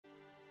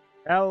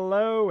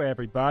Hello,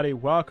 everybody.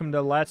 Welcome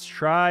to Let's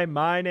Try.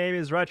 My name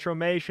is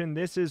Retromation.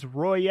 This is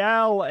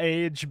Royale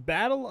Age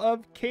Battle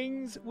of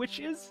Kings, which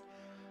is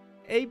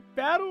a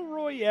battle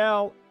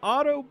royale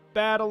auto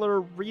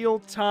battler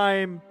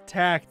real-time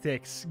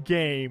tactics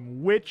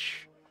game,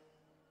 which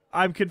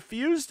I'm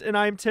confused and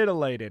I'm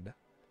titillated.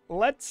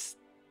 Let's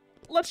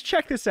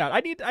check this out.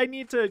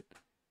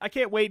 I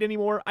can't wait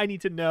anymore. I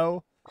need to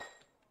know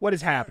what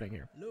is happening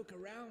here. Look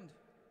around.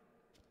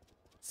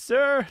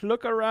 Sir,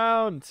 look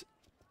around.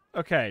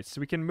 Okay, so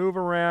we can move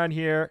around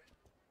here.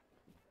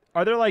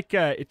 Are there like,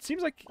 it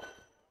seems like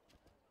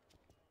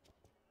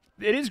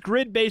it is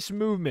grid-based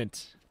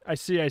movement. I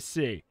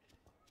see.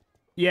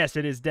 Yes,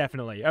 it is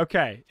definitely.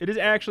 Okay, it is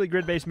actually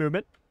grid-based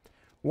movement.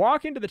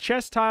 Walk into the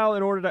chest tile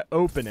in order to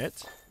open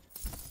it.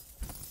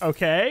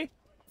 Okay.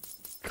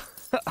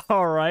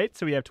 All right,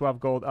 so we have 12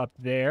 gold up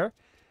there.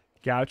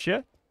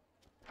 Gotcha.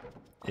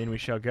 In we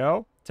shall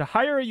go. To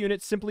hire a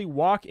unit, simply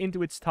walk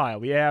into its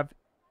tile. We have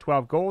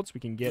 12 gold, so we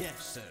can get...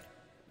 Yes, sir.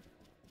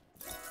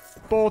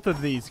 Both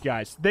of these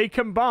guys. They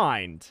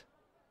combined.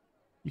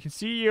 You can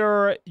see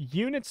your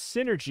unit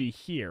synergy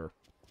here.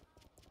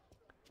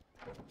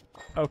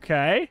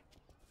 Okay.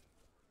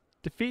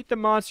 Defeat the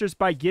monsters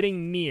by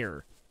getting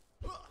near.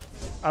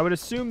 I would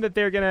assume that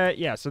they're gonna...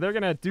 Yeah, so they're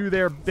gonna do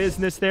their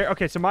business there.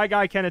 Okay, so my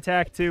guy can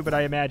attack too, but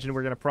I imagine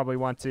we're gonna probably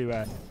want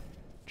to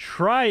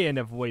try and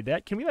avoid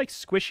that. Can we, like,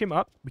 squish him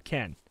up? We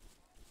can.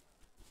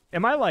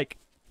 Am I, like...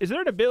 Is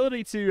there an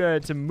ability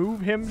to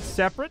move him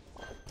separate?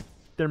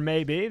 There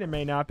may be. There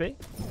may not be.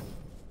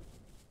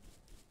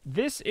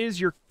 This is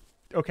your...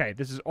 Okay,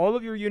 this is all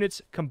of your units'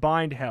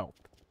 combined health.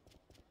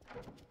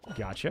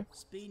 Gotcha.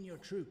 Spin your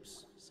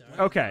troops, sir.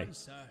 Okay. Well done,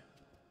 sir.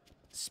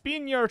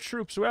 Spin your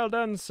troops. Well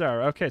done,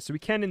 sir. Okay, so we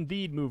can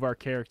indeed move our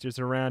characters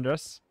around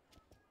us.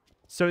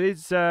 So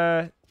it's...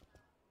 Do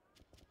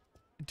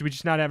we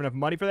just not have enough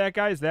money for that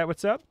guy? Is that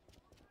what's up?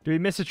 Do we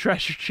miss a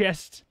treasure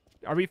chest?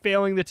 Are we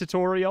failing the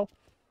tutorial?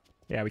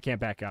 Yeah, we can't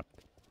back up.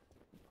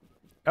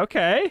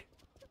 Okay.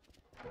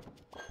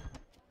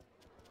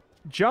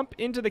 Jump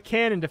into the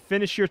cannon to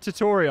finish your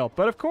tutorial.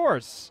 But of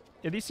course,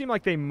 yeah, these seem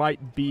like they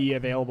might be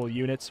available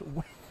units.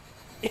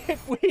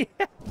 If we...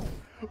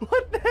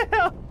 What the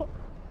hell?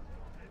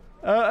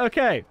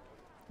 Okay.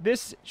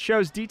 This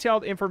shows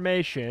detailed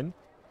information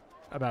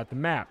about the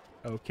map.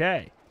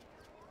 Okay.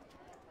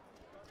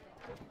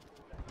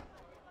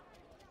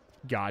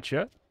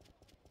 Gotcha.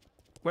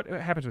 What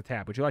happens with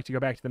tab? Would you like to go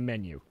back to the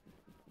menu?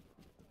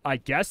 I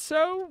guess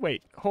so?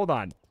 Wait, hold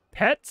on.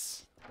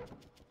 Pets?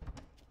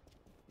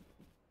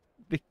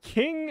 The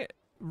king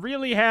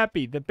really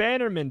happy. The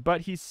bannerman,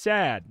 but he's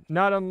sad.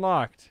 Not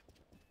unlocked.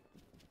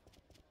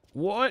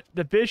 What?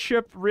 The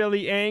bishop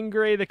really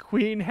angry. The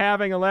queen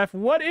having a laugh.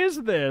 What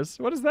is this?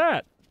 What is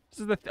that? This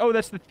is the... Oh,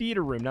 that's the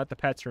theater room, not the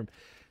pets room.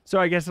 So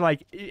I guess,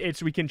 like,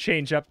 it's... We can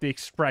change up the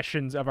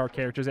expressions of our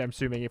characters, I'm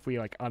assuming, if we,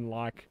 like,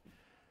 unlock.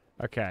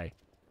 Okay.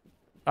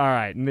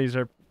 Alright, and these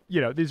are... You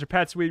know, these are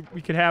pets we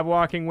could have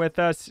walking with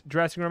us.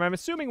 Dressing room. I'm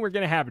assuming we're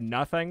going to have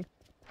nothing.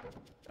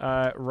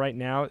 Right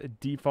now,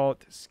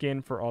 default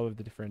skin for all of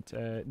the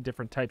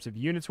different types of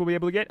units we'll be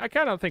able to get. I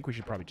kind of think we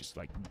should probably just,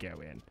 like, go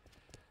in.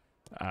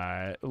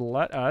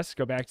 Let us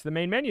go back to the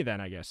main menu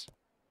then, I guess.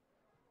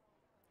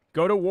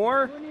 Go to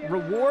war.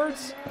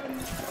 Rewards.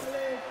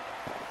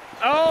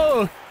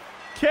 Oh,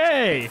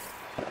 okay.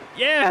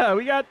 Yeah,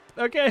 we got...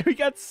 Okay, we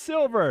got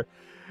silver.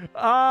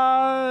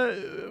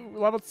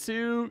 Level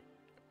 2.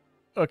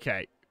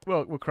 Okay,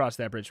 we'll cross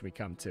that bridge when we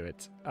come to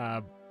it.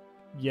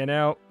 You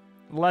know...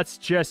 Let's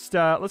just,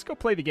 let's go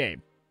play the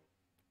game.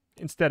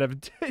 Instead of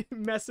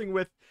messing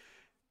with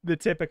the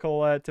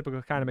typical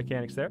kind of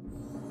mechanics there.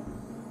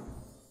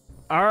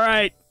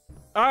 Alright.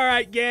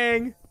 Alright,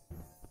 gang.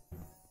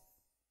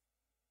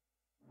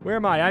 Where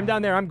am I? I'm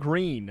down there. I'm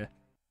green.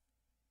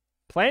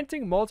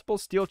 Planting multiple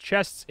steel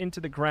chests into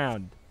the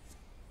ground.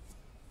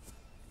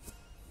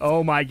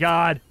 Oh my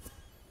god.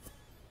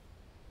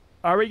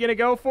 Are we gonna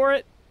go for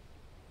it?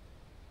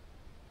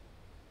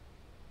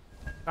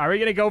 Are we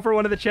going to go for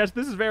one of the chests?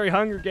 This is very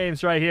Hunger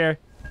Games right here.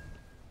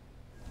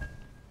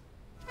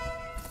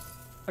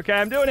 Okay,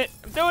 I'm doing it.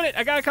 I'm doing it.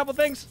 I got a couple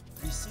things.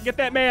 Get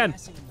that man.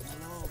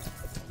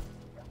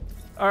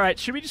 Alright,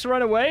 should we just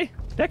run away?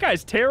 That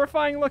guy's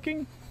terrifying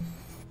looking.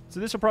 So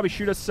this will probably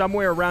shoot us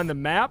somewhere around the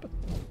map.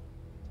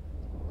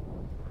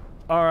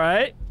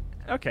 Alright.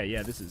 Okay,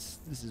 yeah, this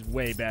is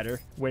way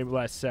better. Way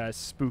less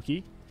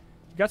spooky.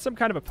 Got some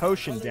kind of a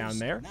potion down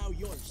there. Now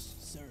yours.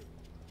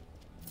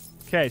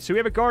 Okay, so we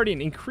have a Guardian.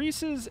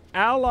 Increases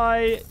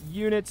ally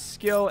unit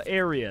skill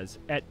areas.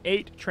 At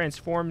 8,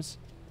 transforms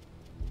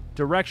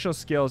directional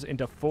skills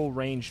into full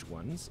ranged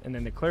ones. And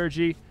then the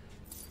Clergy.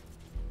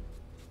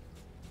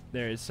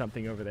 There is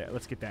something over there.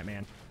 Let's get that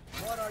man.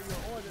 What are your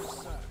orders,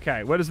 sir?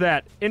 Okay, what is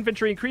that?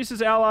 Infantry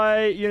increases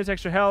ally units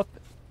extra health.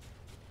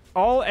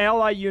 All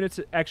ally units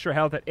extra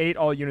health. At 8,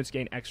 all units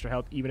gain extra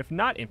health, even if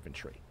not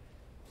infantry.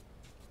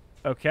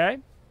 Okay.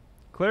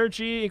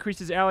 Clergy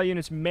increases ally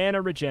units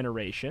mana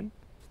regeneration.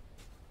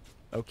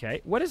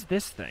 Okay, what is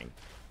this thing?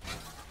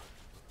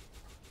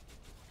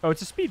 Oh,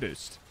 it's a speed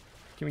boost.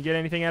 Can we get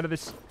anything out of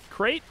this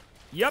crate?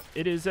 Yep,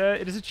 it is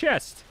a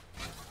chest.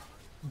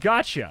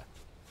 Gotcha.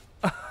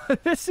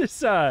 This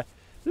is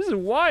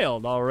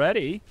wild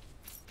already.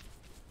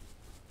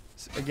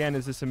 Again,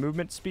 is this a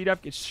movement speed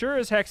up? It sure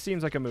as heck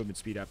seems like a movement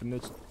speed up,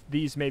 and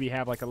these maybe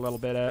have like a little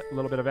bit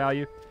of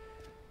value.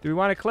 Do we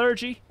want a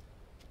clergy?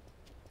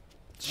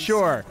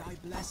 Sure.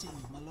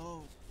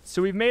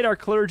 So we've made our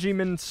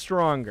clergymen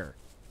stronger.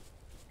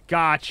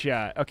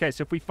 Gotcha. Okay,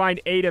 so if we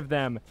find 8 of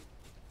them,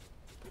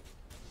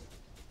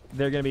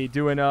 they're gonna be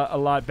doing a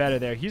lot better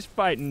there. He's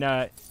fighting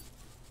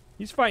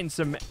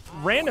some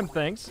random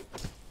things,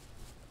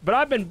 but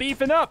I've been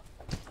beefing up.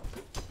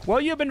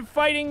 While you've been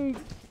fighting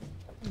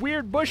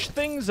weird bush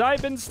things,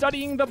 I've been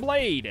studying the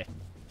blade.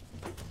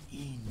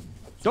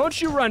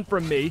 Don't you run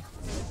from me.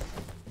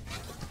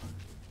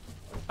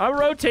 I'll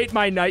rotate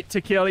my knight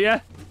to kill you.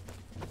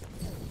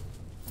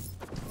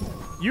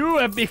 You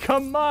have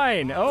become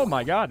mine. Oh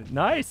my god,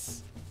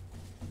 nice.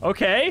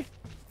 Okay.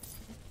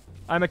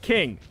 I'm a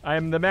king. I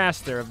am the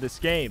master of this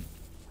game.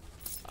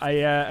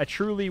 I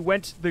truly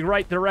went the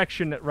right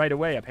direction right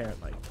away,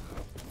 apparently.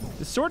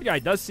 The sword guy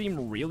does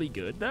seem really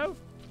good, though.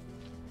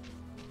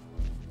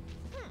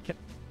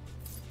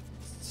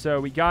 So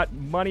we got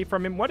money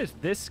from him. What is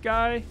this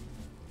guy?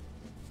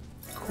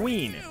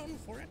 Queen.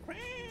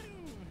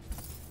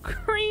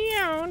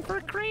 Crown for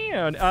a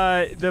crown.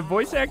 The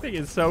voice acting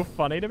is so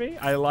funny to me.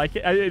 I like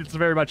it. It's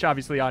very much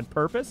obviously on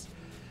purpose.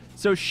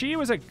 So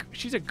she's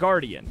a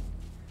guardian.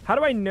 How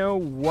do I know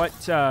what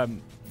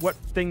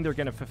thing they're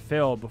gonna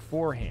fulfill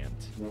beforehand?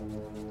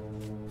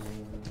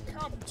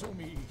 Come to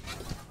me.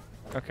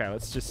 Okay,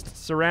 let's just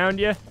surround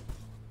you.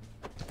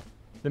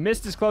 The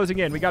mist is closing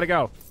in. We gotta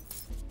go.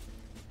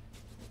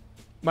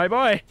 My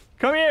boy,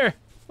 come here.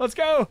 Let's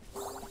go.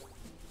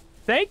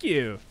 Thank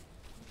you.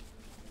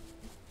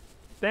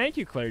 Thank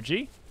you,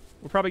 clergy.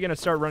 We're probably gonna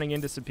start running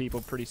into some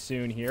people pretty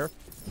soon here.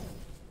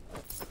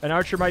 An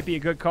archer might be a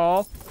good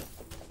call.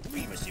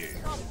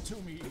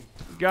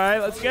 Guy,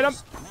 let's get him.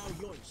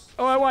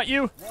 Oh, I want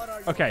you.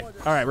 Okay,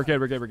 all right, we're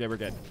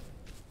good.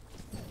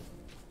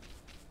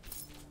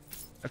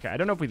 Okay, I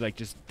don't know if we like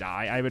just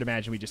die. I would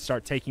imagine we just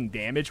start taking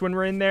damage when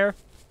we're in there.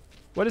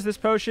 What is this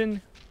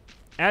potion?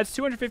 Adds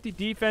 250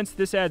 defense.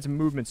 This adds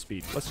movement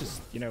speed. Let's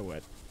just, you know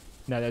what?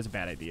 No, that's a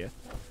bad idea.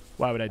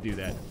 Why would I do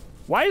that?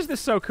 Why is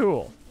this so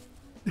cool?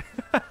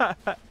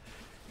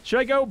 Should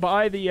I go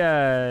buy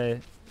the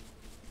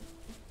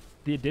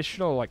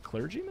additional, like,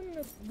 clergymen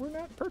that were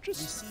not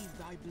purchased? Receive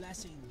thy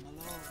blessing, my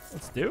lord.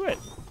 Let's do it.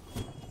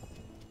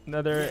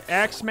 Another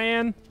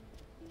Axeman.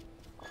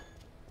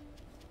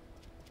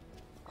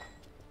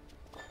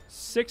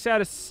 6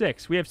 out of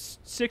 6. We have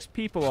 6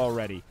 people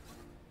already.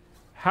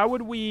 How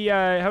would we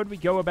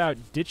go about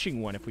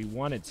ditching one if we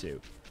wanted to?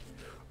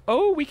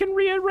 Oh, we can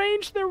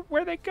rearrange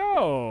where they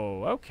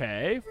go.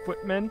 Okay,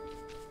 footmen.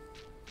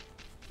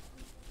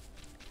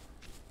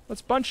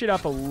 Let's bunch it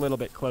up a little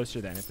bit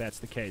closer then, if that's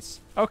the case.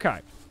 Okay.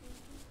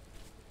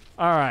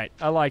 All right,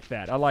 I like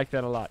that. I like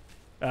that a lot.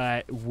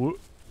 I'm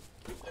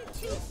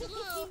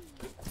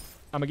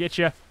gonna get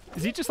you.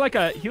 Is he just like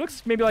he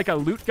looks maybe like a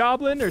loot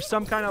goblin or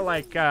some kind of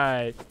like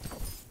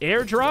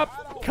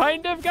airdrop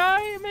kind of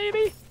guy,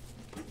 maybe?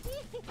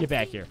 Get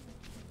back here.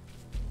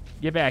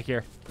 Get back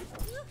here.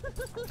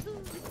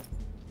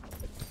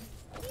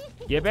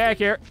 Get back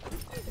here.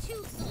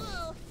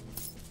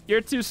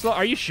 You're too slow.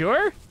 Are you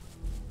sure?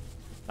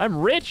 I'm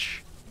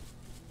rich.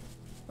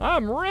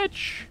 I'm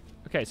rich.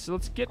 Okay, so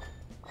let's get...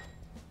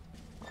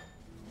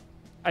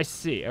 I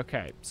see.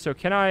 Okay, so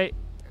can I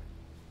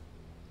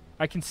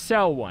can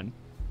sell one.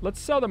 Let's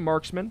sell the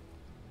marksman.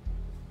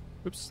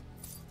 Oops.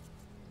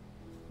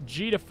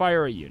 G to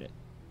fire a unit.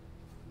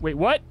 Wait,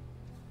 what?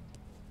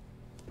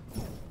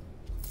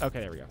 Okay,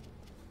 there we go.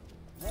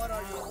 What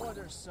are your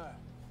orders, sir?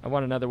 I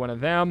want another one of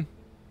them.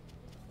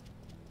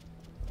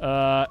 What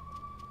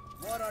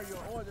are your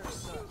orders,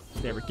 sir?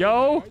 There we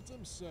go.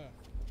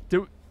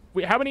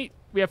 How many?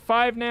 We have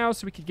 5 now,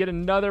 so we could get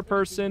another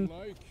person.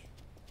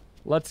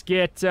 Let's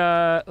get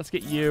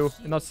you,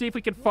 and let's see if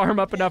we can farm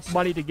up enough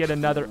money to get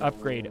another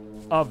upgrade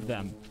of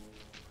them.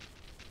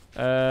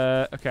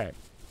 Okay,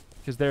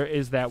 because there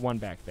is that one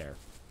back there.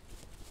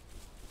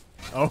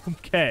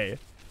 Okay,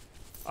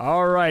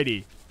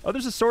 alrighty. Oh,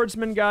 there's a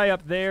swordsman guy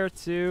up there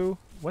too.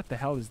 What the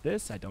hell is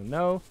this? I don't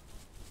know.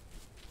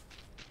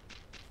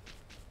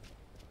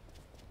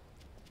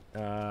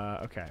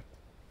 Okay.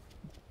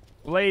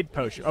 Blade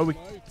potion. Oh,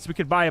 so we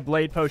could buy a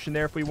blade potion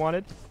there if we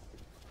wanted.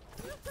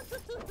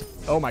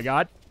 Oh my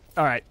god.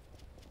 All right.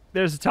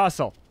 There's a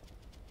tussle.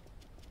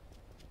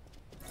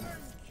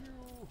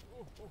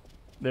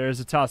 There's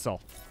a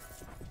tussle.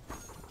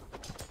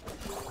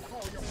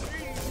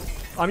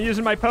 I'm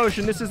using my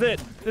potion. This is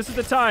it. This is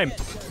the time.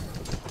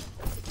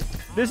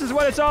 This is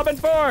what it's all been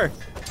for.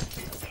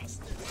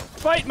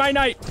 Fight my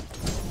knight.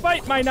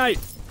 Fight my knight.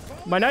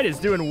 My knight is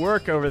doing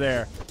work over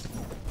there.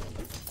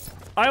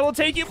 I will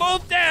take you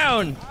both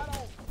down.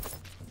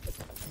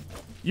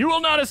 You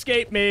will not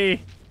escape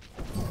me.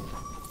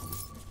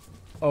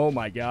 Oh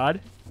my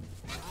god.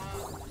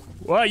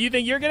 What, you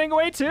think you're getting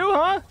away too,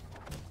 huh?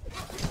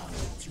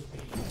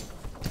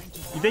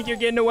 You think you're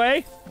getting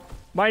away?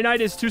 My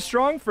knight is too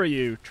strong for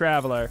you,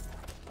 traveler.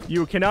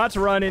 You cannot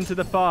run into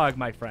the fog,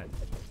 my friend.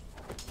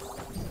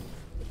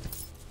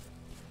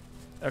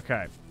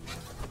 Okay.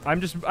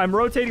 I'm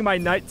rotating my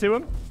knight to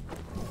him.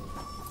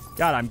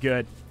 God, I'm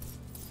good.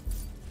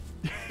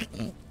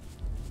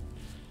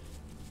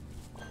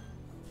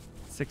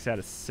 6 out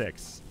of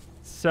 6.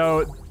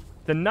 So,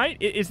 the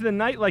knight, is the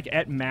knight like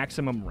at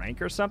maximum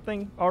rank or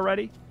something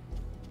already?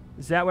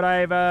 Is that what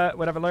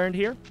I've learned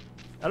here?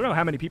 I don't know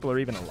how many people are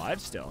even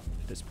alive still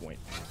at this point.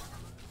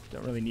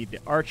 Don't really need the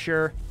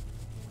archer.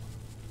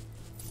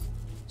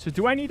 So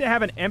do I need to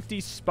have an empty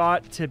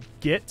spot to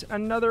get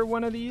another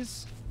one of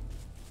these?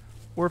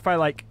 Or if I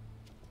like...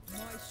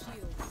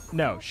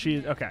 No,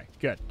 she's... Okay,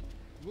 good.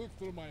 Look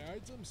through my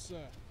items,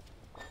 sir.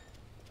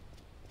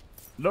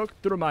 Look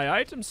through my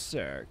items,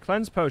 sir.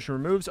 Cleanse potion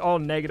removes all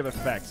negative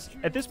effects.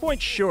 At this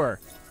point, sure.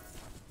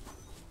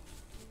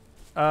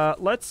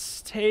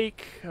 Let's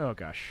take... Oh,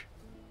 gosh.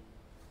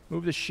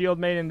 Move the shield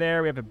maiden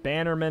there. We have a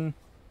bannerman.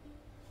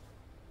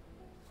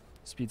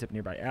 Speeds up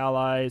nearby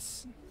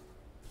allies.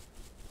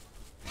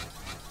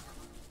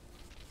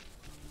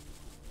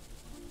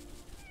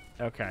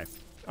 Okay.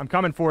 I'm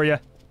coming for you.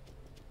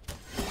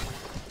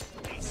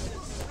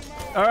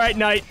 All right,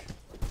 knight.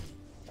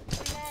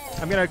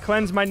 I'm going to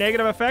cleanse my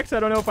negative effects. I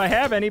don't know if I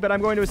have any, but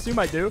I'm going to assume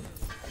I do.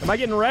 Am I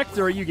getting wrecked,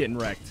 or are you getting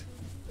wrecked?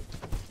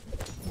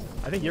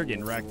 I think you're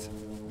getting wrecked.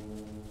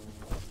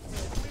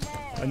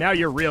 Oh, now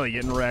you're really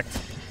getting wrecked.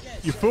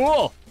 You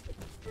fool!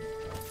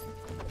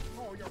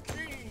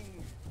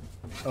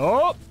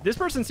 Oh, this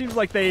person seems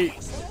like they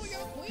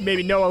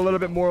maybe know a little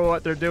bit more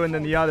what they're doing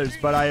than the others,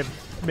 but I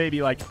have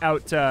maybe like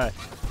I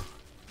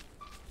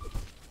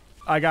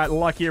got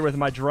luckier with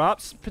my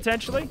drops,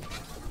 potentially.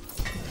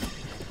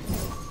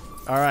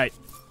 All right.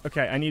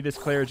 Okay, I need this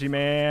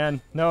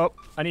clergyman. Nope,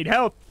 I need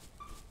help.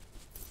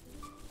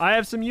 I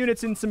have some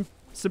units in some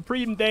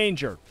supreme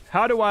danger.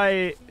 How do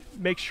I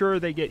make sure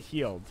they get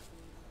healed?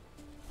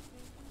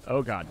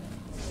 Oh, God.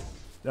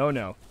 Oh,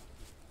 no.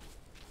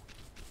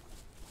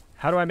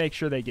 How do I make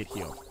sure they get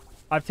healed?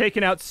 I've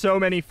taken out so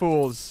many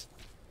fools.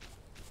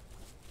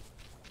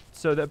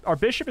 So our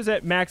bishop is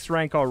at max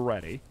rank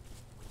already.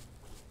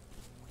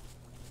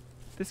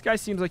 This guy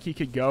seems like he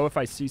could go if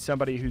I see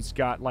somebody who's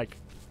got, like...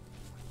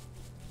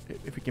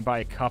 If we can buy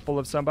a couple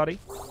of somebody.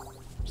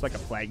 There's like a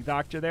plague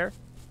doctor there.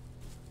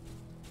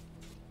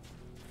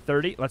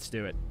 30? Let's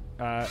do it.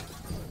 I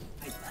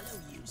follow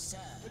you, sir.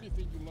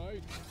 Anything you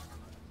like.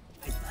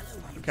 I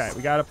follow you, okay,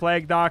 we got a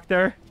plague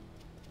doctor.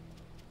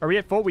 Are we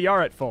at full? We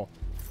are at full.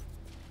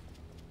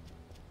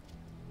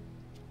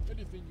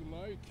 Anything you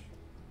like.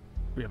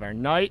 We have our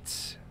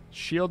knight,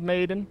 shield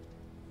maiden,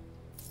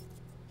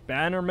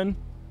 bannerman.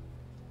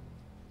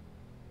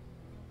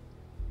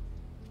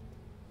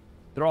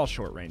 They're all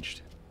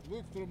short-ranged.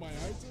 Look through my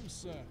items,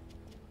 sir.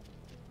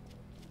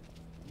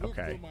 Look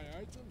okay. through my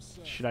items,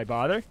 sir. Should I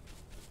bother?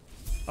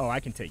 Oh, I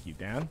can take you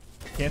down.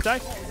 Can't I?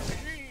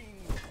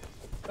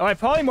 Oh, I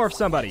polymorphed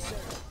somebody.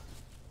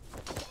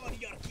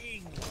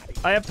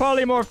 I have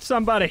polymorphed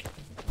somebody.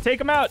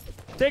 Take him out.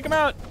 Take him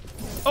out.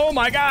 Oh,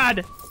 my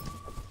God.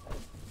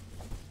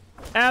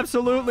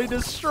 Absolutely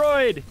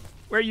destroyed.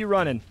 Where are you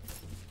running?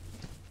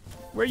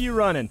 Where are you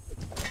running?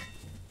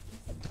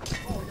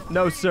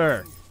 No,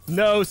 sir.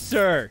 No,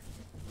 sir.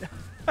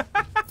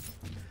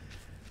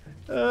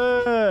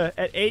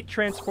 At 8,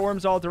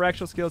 transforms all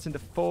directional skills into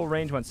full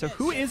range ones. So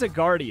who is a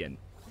guardian?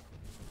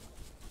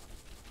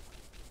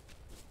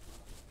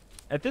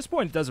 At this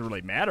point, it doesn't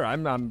really matter.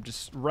 I'm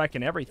just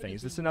wrecking everything.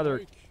 Is this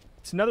another...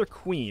 It's another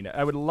queen.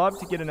 I would love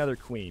to get another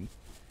queen.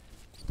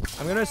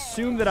 I'm going to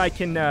assume that I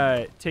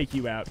can take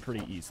you out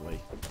pretty easily.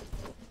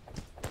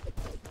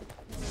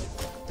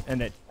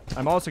 And that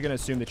I'm also going to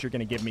assume that you're going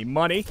to give me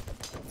money.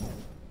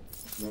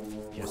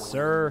 Yes,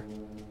 sir.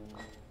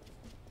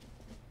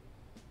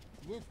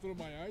 Look through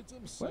my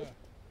items, sir.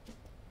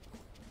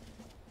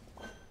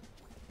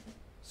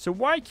 So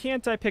why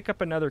can't I pick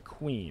up another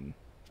queen?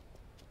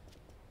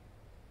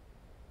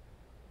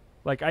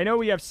 Like, I know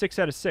we have 6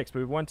 out of 6, but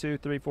we have 1, 2,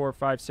 3, 4,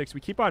 5, 6.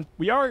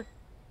 We are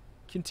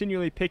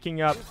continually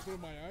picking up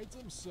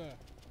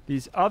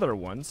these other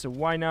ones, so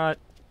why not?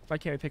 Why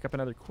can't we pick up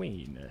another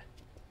queen?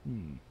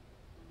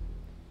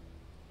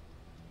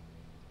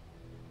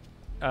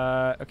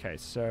 Okay,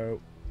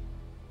 so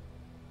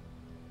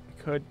we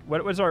could.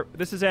 What was our?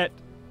 This is at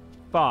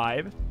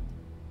 5.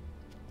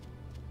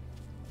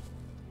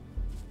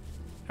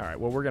 All right.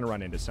 Well, we're gonna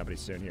run into somebody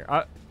soon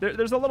here.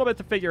 There's a little bit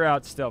to figure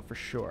out still for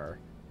sure.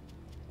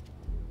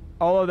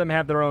 All of them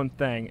have their own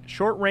thing.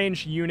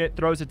 Short-range unit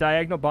throws a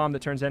diagonal bomb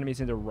that turns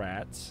enemies into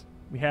rats.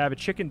 We have a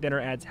chicken dinner,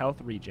 adds health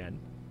regen.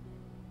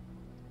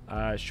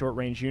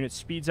 Short-range unit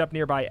speeds up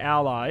nearby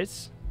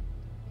allies.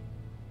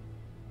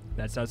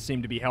 That does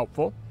seem to be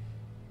helpful.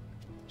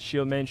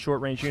 Shield main,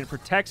 short-range unit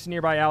protects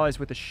nearby allies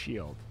with a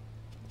shield.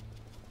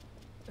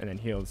 And then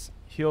heals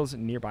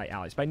nearby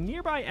allies. By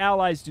nearby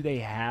allies, do they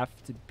have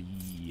to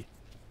be...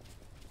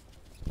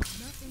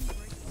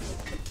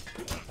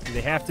 Do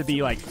they have to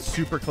be, like,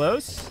 super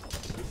close?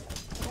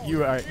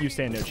 You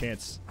stand no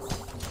chance.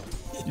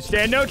 You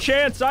stand no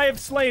chance. I have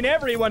slain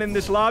everyone in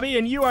this lobby,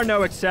 and you are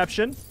no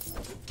exception.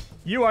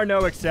 You are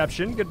no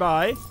exception.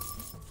 Goodbye.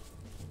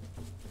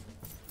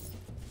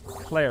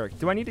 Cleric.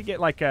 Do I need to get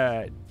like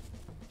a...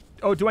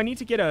 Oh, do I need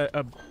to get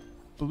a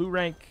blue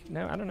rank?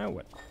 No, I don't know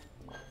what.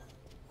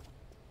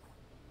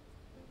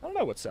 I don't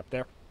know what's up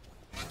there.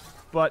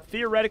 But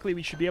theoretically,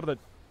 we should be able to...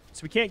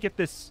 So we can't get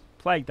this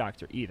Plague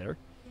Doctor either.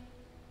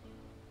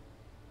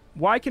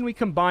 Why can we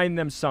combine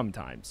them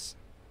sometimes?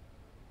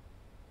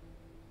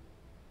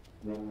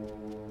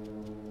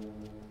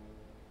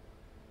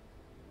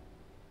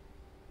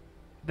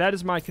 That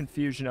is my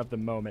confusion of the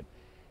moment.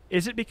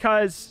 Is it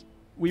because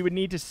we would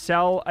need to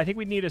sell... I think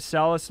we need to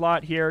sell a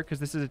slot here because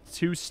this is a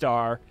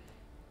 2-star.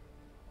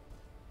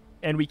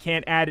 And we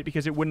can't add it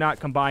because it would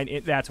not combine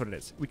it. That's what it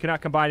is. We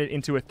cannot combine it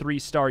into a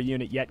 3-star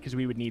unit yet because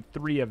we would need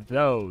 3 of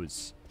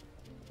those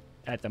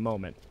at the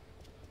moment.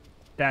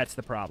 That's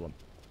the problem.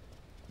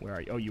 Where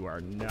are you? Oh, you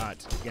are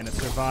not going to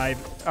survive.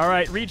 All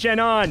right, regen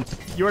on.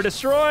 You are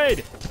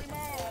destroyed.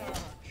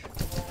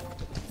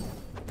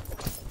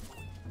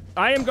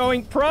 I am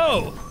going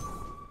pro.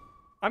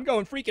 I'm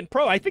going freaking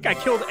pro. I think I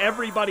killed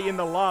everybody in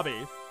the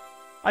lobby.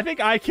 I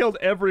think I killed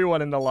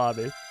everyone in the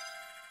lobby.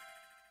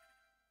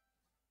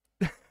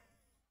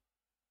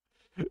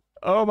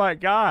 Oh my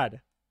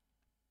god.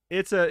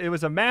 It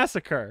was a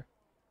massacre.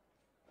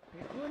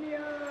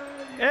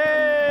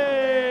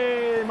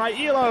 Hey! My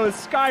elo is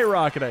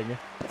skyrocketing.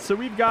 So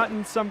we've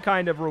gotten some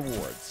kind of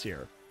rewards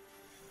here.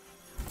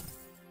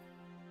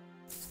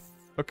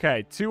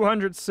 Okay,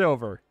 200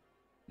 silver.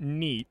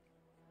 Neat.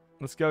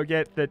 Let's go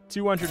get the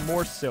 200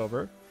 more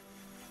silver.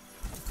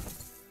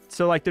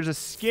 So, like, there's a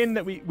skin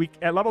that we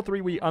at level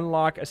 3, we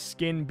unlock a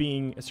certain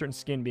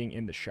skin being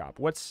in the shop.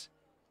 What's...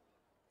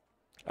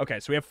 Okay,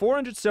 so we have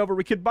 400 silver.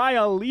 We could buy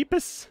a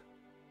Lepus.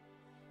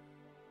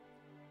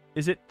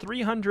 Is it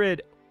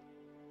 300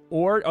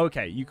 or...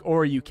 Okay,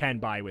 you can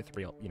buy with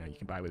real... You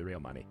can buy with real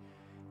money.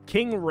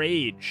 King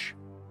Rage.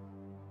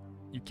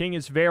 Your king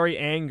is very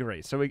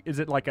angry. So is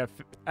it like a...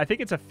 I think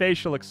it's a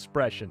facial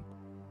expression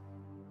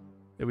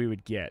that we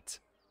would get.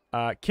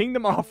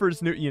 Kingdom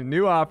offers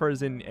new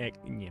offers in...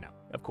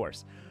 of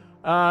course.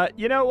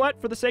 You know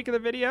what? For the sake of the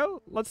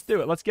video, let's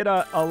do it. Let's get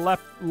a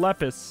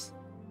Lepus.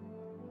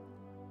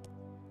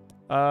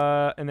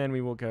 And then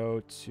we will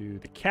go to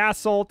the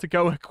castle to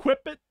go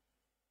equip it.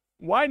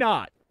 Why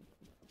not?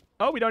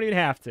 Oh, we don't even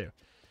have to.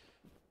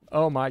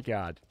 Oh my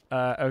god.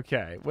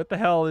 Okay. What the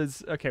hell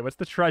is... Okay, what's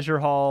the treasure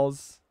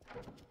halls?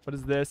 What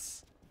is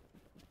this?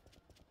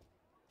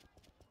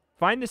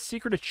 Find the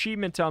secret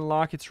achievement to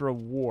unlock its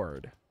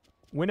reward.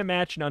 Win a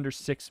match in under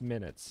 6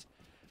 minutes.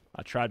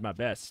 I tried my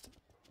best.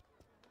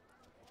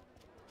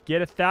 Get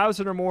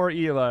 1,000 or more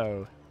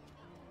elo.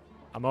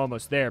 I'm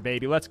almost there,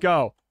 baby. Let's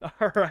go.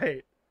 All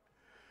right.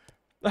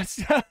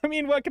 I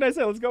mean, what can I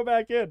say? Let's go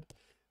back in.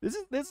 This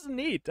is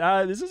neat.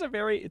 It's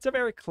a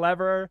very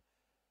clever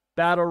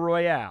battle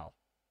royale.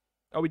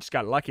 Oh, we just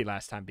got lucky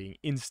last time being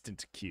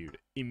instant queued,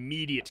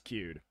 immediate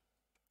queued.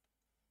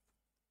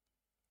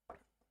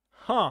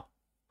 Huh.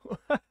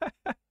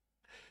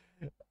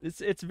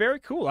 It's very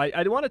cool. I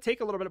want to take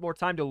a little bit more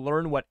time to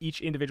learn what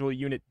each individual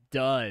unit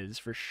does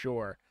for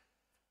sure.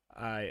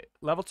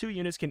 Level 2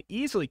 units can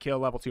easily kill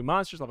level 2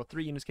 monsters. Level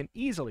 3 units can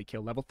easily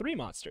kill level 3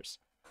 monsters.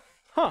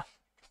 Huh.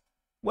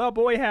 Well,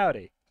 boy,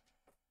 howdy.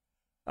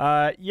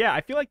 Yeah, I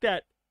feel like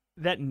that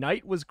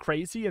knight was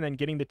crazy, and then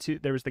getting the two...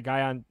 There was the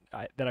guy on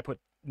that I put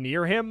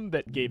near him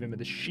that gave him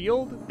the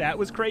shield. That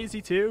was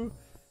crazy, too.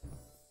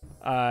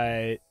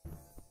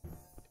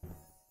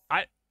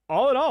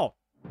 All in all,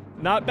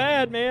 not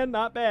bad, man.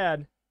 Not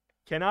bad.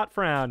 Cannot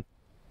frown.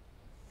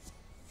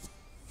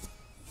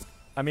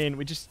 I mean,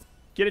 we just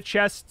get a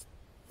chest,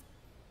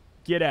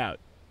 get out.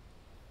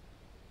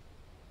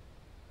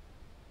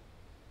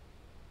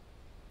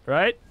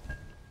 Right?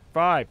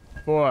 5,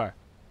 4,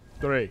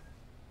 3,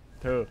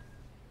 2,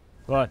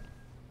 1.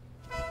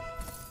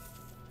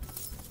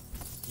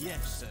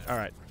 Yes, sir. All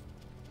right.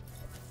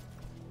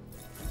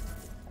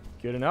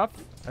 Good enough?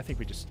 I think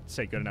we just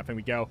say good enough and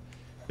we go.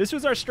 This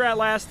was our strat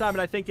last time,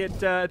 and I think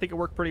it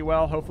worked pretty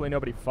well. Hopefully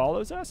nobody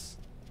follows us.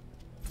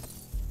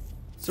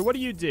 So what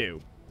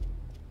do?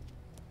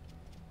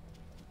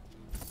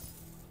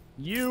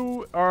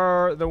 You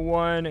are the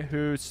one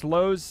who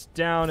slows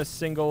down a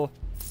single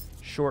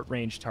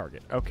short-range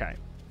target. Okay.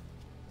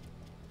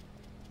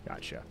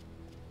 Gotcha.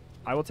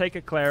 I will take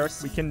a cleric.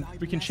 We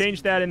can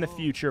change that in the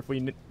future if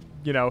we,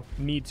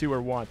 need to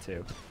or want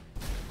to.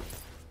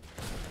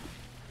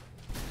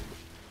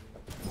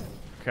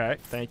 Okay,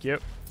 thank you.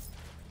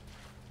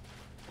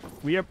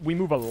 We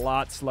move a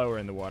lot slower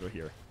in the water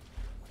here.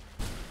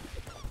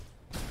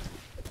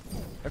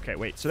 Okay,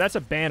 wait. So that's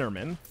a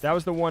bannerman. That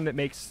was the one that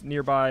makes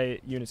nearby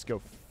units go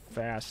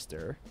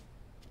faster.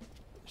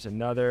 There's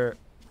another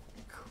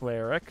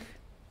cleric.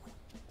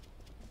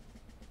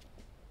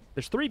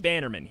 There's 3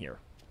 bannermen here.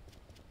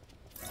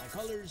 My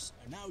colors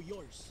are now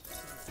yours.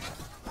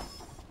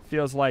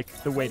 Feels like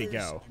the way to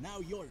go. Are now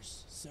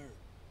yours, sir.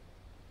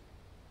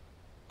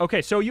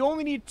 Okay, so you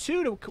only need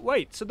 2 to...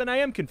 Wait, so then I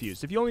am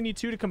confused. If you only need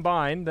 2 to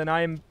combine, then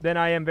I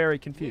am very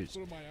confused.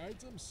 Look for my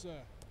items, sir.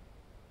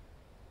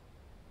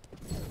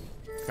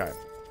 Okay.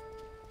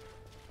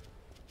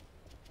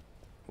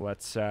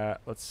 Let's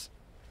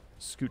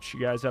scooch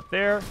you guys up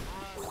there.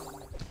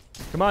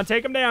 Come on,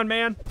 take him down,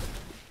 man.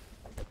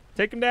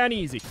 Take him down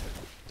easy.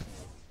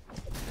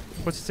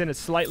 Puts us in a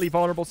slightly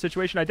vulnerable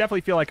situation. I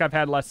definitely feel like I've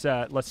had less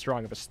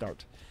strong of a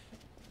start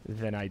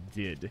than I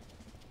did.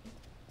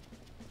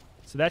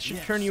 So that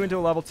should turn you into a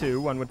level 2,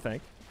 one would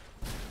think.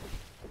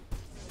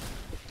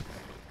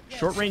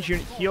 Short range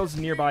unit heals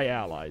nearby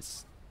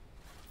allies.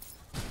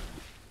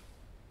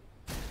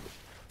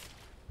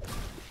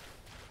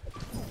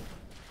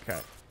 Okay.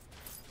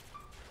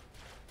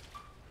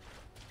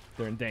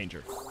 They're in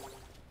danger.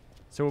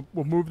 So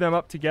we'll move them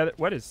up together.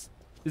 What is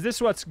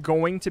this what's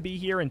going to be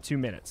here in 2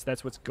 minutes?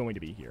 That's what's going to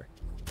be here.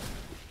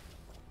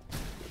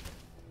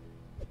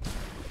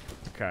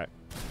 Okay.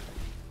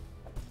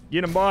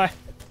 Get him, boy.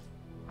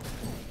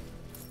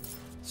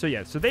 So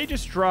yeah, so they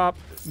just drop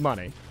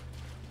money,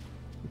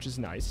 which is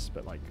nice,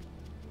 but like,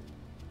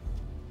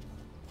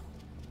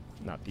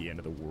 not the end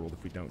of the world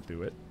if we don't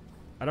do it.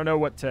 I don't know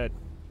what to...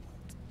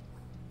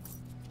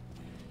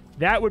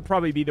 That would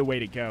probably be the way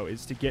to go,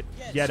 is to get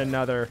yet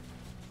another...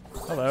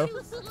 Hello.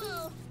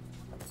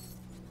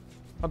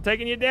 I'm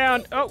taking you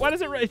down. Oh, why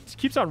does it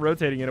keeps on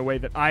rotating in a way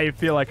that I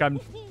feel like I'm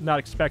not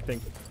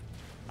expecting.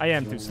 I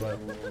am too slow.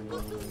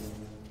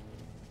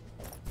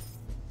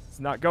 It's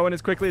not going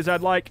as quickly as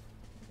I'd like.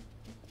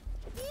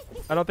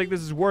 I don't think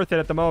this is worth it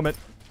at the moment.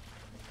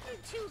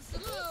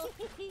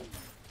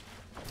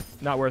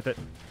 Not worth it.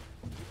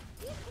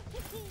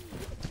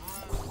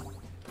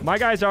 My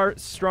guys are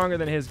stronger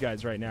than his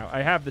guys right now.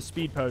 I have the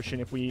speed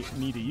potion if we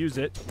need to use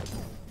it.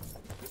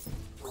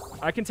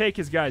 I can take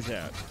his guys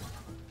out.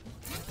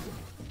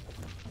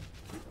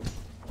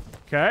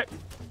 Okay.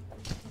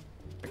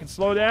 I can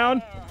slow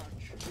down.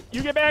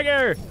 You get back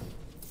here.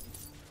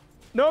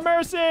 No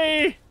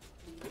mercy.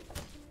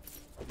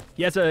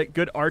 He has a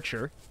good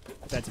archer.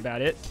 That's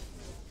about it.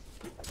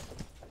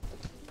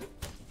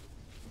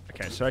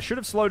 Okay, so I should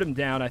have slowed him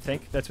down, I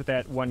think. That's what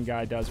that one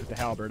guy does with the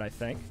halberd, I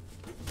think.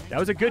 That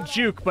was a good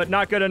juke, but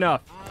not good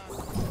enough.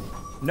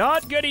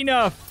 Not good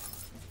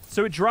enough.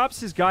 So it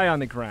drops his guy on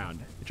the ground.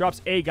 It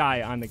drops a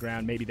guy on the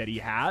ground, maybe, that he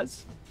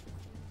has.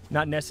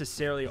 Not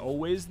necessarily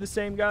always the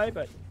same guy,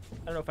 but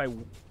I don't know if I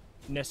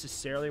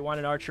necessarily want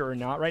an archer or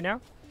not right now.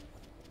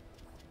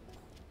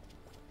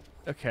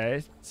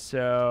 Okay,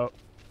 so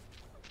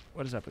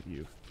what is up with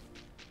you?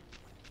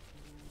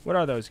 What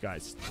are those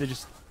guys?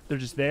 They're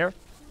just there?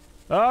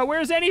 Oh,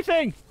 where's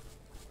anything?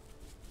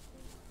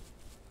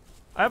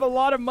 I have a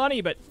lot of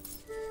money, but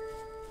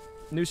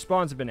new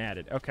spawns have been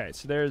added. Okay,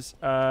 so there's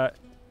ooh,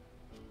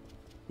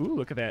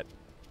 look at that.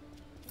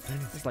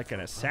 It's like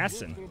an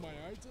assassin.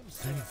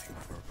 Anything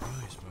for a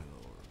price, my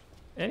lord.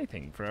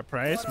 Anything for a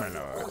price, my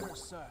lord.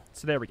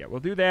 So there we go. We'll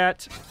do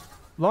that.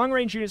 Long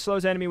range unit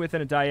slows enemy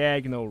within a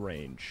diagonal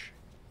range.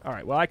 All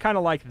right, well, I kind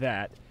of like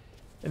that.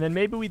 And then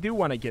maybe we do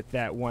want to get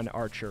that one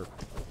archer.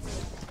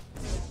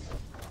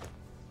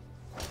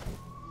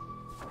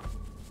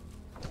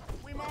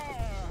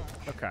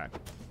 Okay.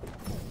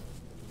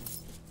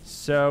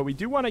 So we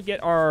do want to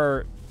get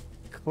our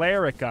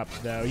cleric up,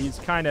 though. He's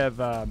kind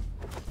of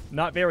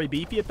not very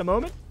beefy at the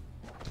moment.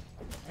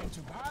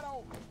 Into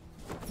battle.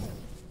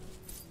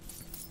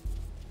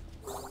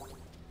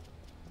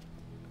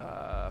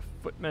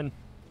 Footman.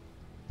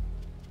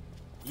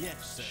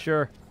 Yes, sir.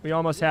 Sure. We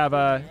almost have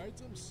a...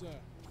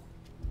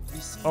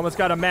 Almost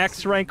got a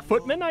max rank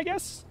footman, I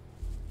guess.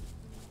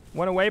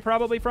 One away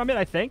probably from it,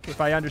 I think,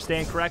 if I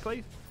understand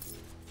correctly.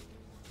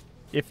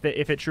 If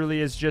it truly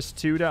is just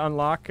 2 to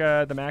unlock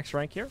the max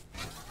rank here.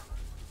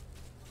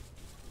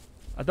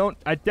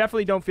 I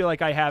definitely don't feel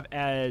like I have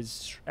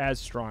as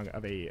strong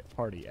of a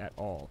party at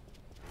all.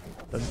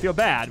 Doesn't feel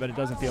bad, but it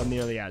doesn't feel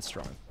nearly as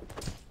strong.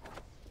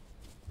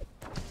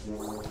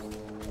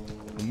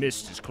 The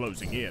mist is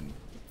closing in.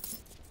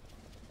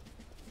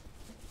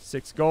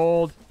 6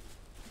 gold.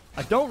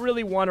 I don't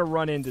really want to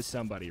run into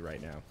somebody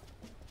right now.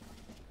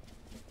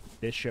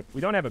 Bishop. We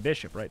don't have a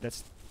bishop, right?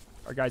 That's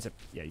our guy's a...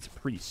 Yeah, he's a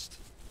priest.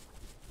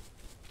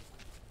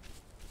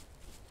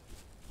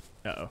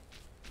 Uh-oh.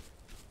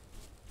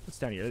 What's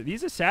down here? Are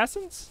these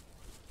assassins?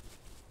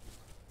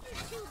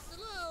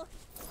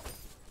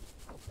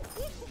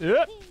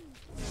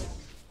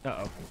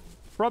 Uh-oh.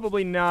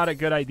 Probably not a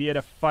good idea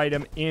to fight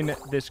him in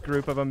this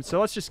group of them. So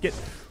let's just get...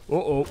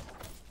 Uh-oh.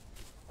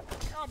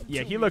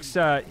 Yeah, he looks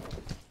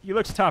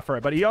tougher,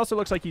 but he also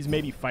looks like he's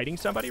maybe fighting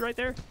somebody right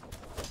there.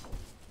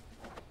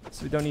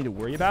 So we don't need to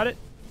worry about it.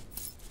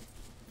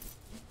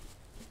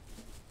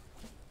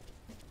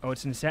 Oh,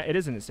 it's an it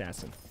is an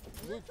assassin.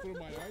 Look for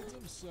my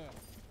items, sir.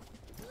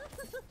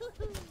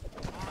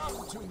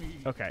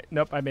 Okay,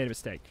 nope, I made a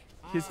mistake.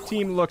 His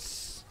team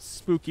looks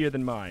spookier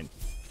than mine.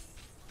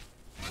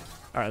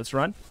 Alright, let's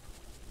run.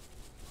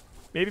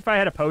 Maybe if I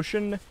had a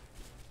potion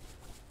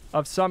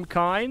of some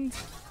kind,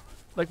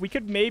 like we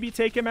could maybe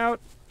take him out,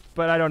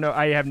 but I don't know.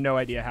 I have no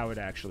idea how it would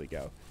actually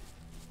go.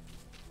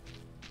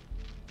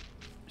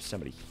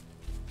 somebody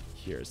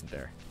here, isn't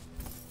there?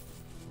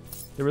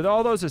 There were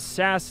all those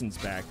assassins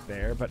back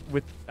there, but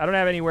I don't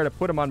have anywhere to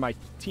put them on my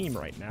team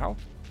right now.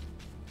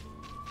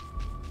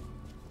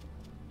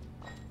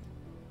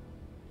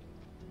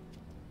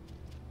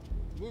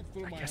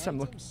 I guess I'm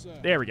looking.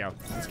 There we go.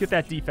 Let's get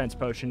that defense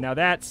potion. Now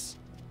that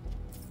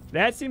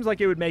seems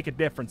like it would make a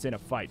difference in a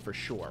fight for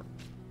sure.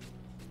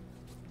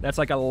 That's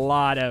like a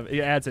lot of. It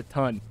adds a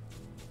ton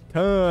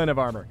of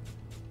armor.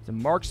 It's a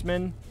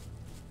marksman.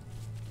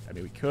 I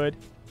mean, we could.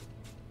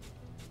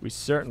 We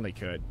certainly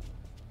could.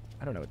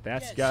 I don't know what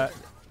that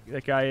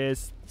guy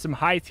is. Some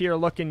high tier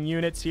looking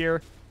units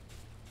here.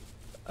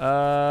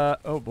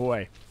 Oh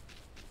boy.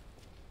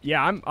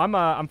 Yeah,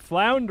 I'm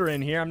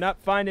floundering here. I'm not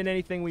finding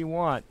anything we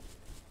want.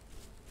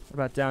 What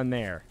about down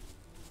there?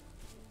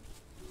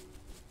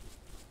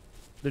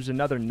 There's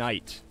another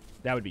knight.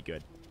 That would be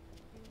good.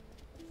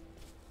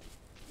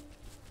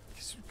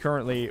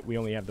 Currently, we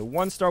only have the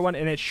 1-star one,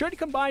 and it should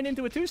combine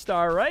into a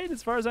 2-star, right?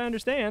 As far as I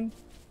understand.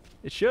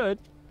 It should.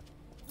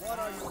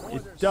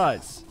 It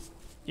does.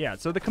 Yeah,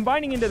 so the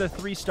combining into the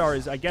 3-star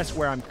is, I guess,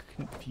 where I'm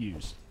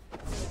confused.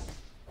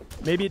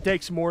 Maybe it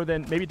takes more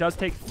than... Maybe it does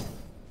take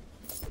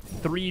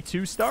 3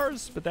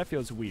 2-stars, but that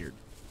feels weird.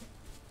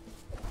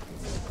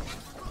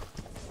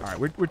 All right,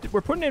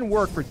 we're putting in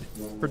work for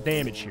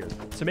damage here.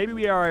 So maybe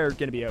we are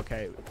going to be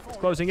okay. It's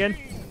closing in.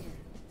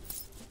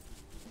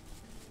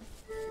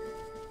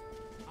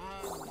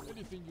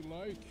 Anything you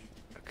like.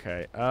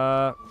 Okay,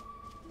 I'll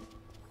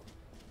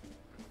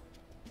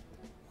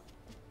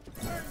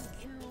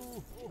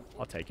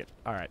take it.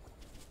 All right.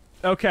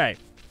 Okay.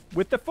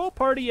 With the full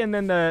party and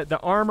then the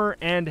armor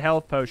and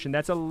health potion,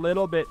 that's a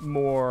little bit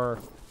more...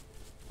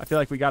 I feel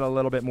like we got a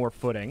little bit more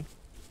footing.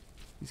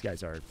 These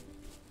guys are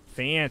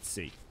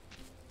fancy.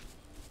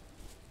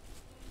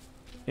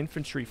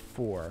 Infantry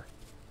 4.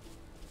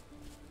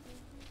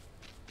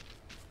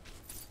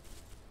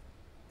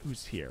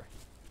 Who's here?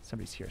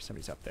 Somebody's here.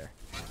 Somebody's up there.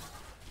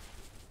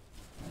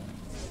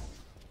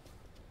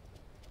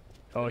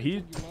 Oh,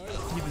 he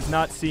does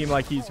not seem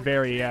like he's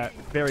very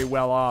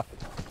well off.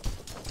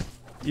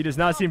 He does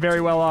not seem very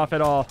well off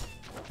at all.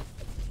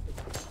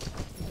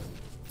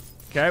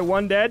 Okay,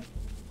 one dead.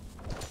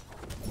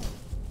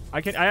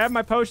 I have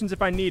my potions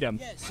if I need them.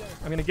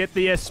 I'm gonna get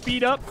the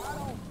speed up.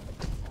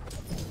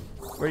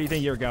 Where do you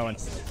think you're going?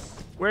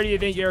 Where do you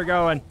think you're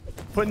going?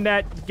 Putting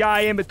that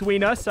guy in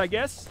between us, I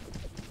guess.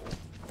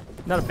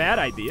 Not a bad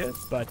idea,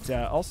 but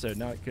also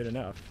not good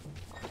enough.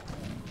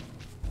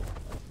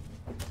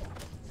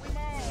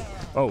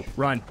 Oh,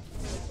 run.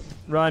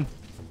 Run.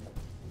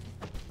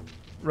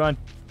 Run.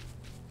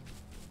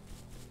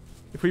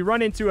 If we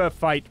run into a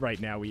fight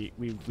right now, we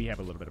have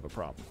a little bit of a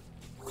problem.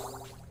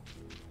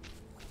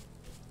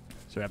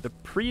 So we have the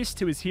priest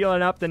who is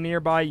healing up the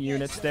nearby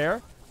units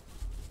there.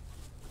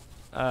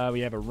 We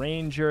have a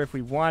ranger if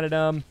we wanted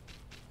him.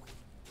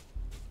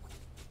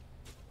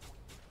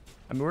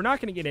 I mean, we're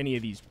not going to get any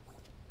of these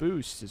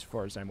boosts as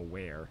far as I'm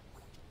aware.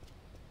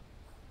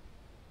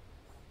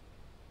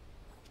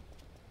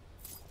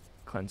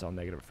 Cleanse all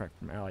negative effect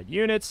from allied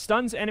units.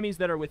 Stuns enemies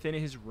that are within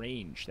his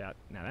range. Now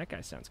that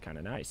guy sounds kind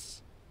of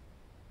nice.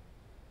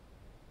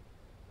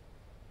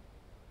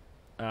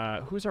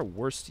 Who's our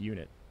worst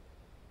unit?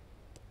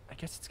 I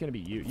guess it's going to be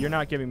you. You're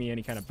not giving me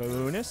any kind of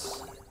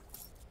bonus.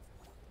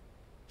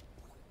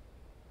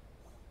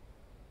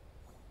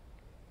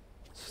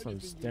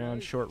 Slows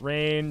down, short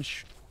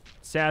range.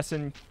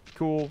 Assassin,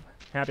 cool.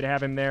 Happy to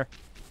have him there.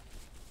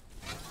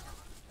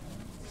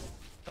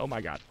 Oh my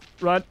god.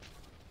 Run.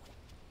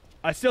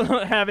 I still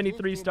don't have any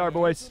 3-star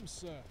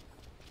boys.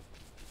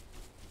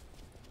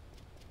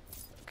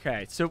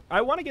 Okay, so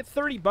I want to get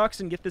 30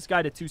 bucks and get this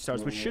guy to 2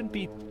 stars, which shouldn't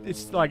be...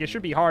 It's like, it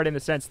should be hard in the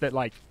sense that,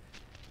 like,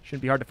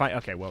 shouldn't be hard to find...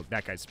 Okay, well,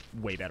 that guy's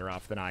way better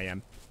off than I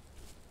am.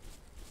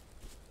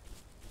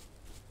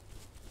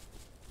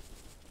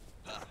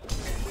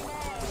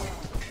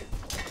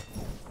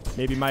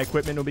 Maybe my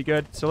equipment will be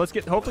good. So let's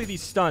get, hopefully,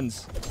 these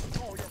stuns.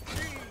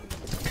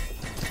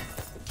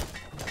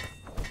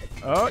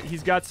 Oh,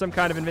 he's got some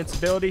kind of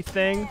invincibility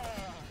thing.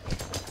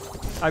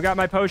 I've got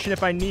my potion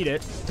if I need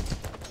it.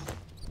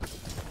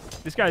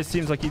 This guy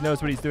seems like he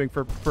knows what he's doing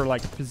for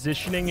like,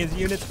 positioning his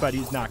units, but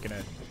he's not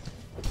gonna...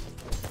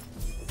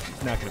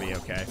 He's not gonna be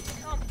okay.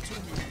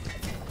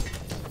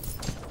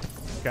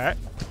 Okay.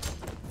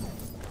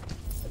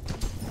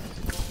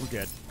 We're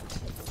good.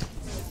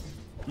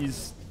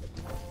 He's...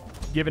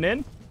 giving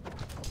in?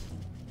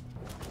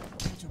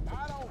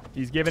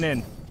 He's giving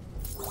in.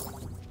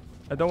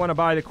 I don't want to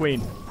buy the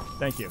queen.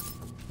 Thank you.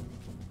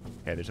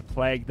 Okay, there's a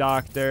plague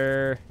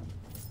doctor.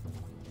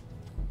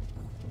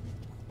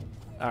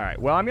 Alright,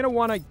 well, I'm going to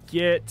want to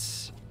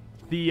get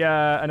the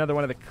another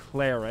one of the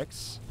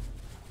clerics.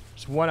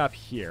 There's one up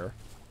here.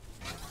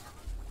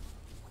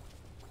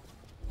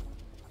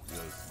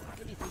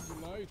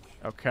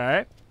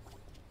 Okay.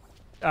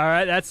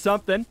 Alright, that's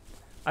something.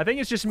 I think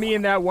it's just me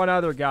and that one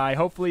other guy.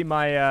 Hopefully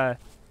my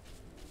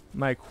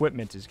my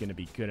equipment is going to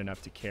be good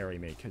enough to carry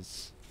me,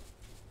 because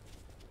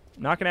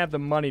I'm not going to have the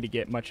money to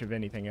get much of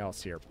anything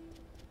else here.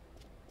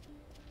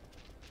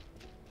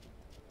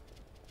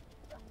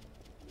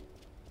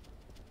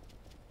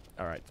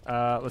 All right.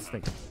 Let's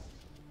think.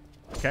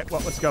 Okay,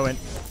 well, let's go in.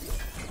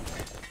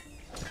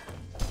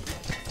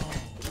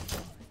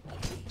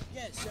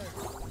 Yes, sir.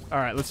 All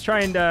right, let's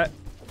try and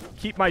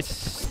keep my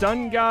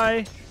stun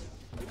guy.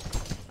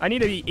 I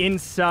need to be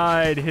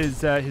inside his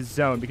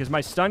zone because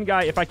my stun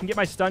guy, if I can get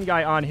my stun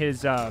guy on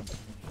his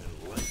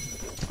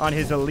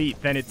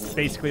elite, then it's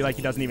basically like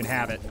he doesn't even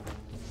have it.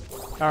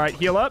 All right,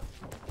 heal up.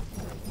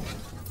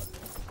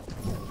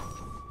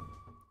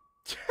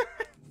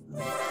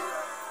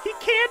 He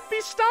can't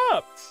be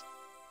stopped.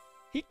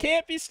 He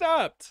can't be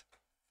stopped.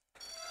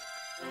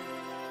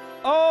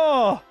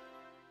 Oh!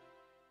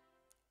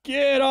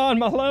 Get on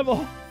my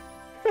level.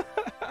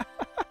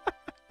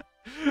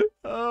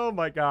 Oh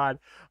my god.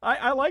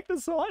 I like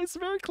this a lot. It's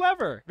very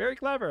clever. Very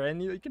clever.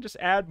 And you can just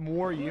add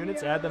more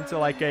units, add them to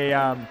like a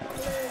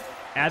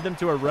add them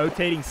to a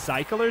rotating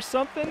cycle or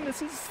something.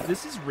 This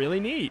is really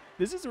neat.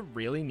 This is a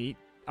really neat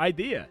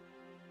idea.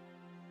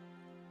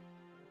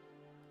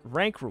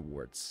 Rank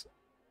rewards.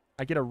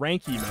 I get a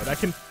rank emote. I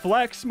can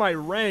flex my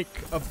rank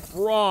of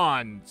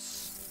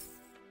bronze.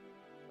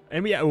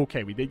 And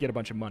okay, we did get a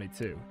bunch of money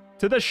too.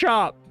 To the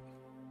shop.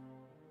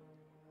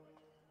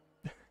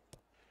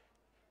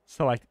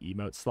 Select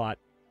emote slot.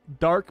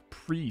 Dark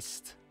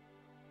Priest.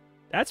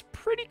 That's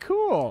pretty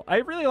cool. I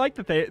really like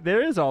that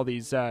there is all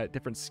these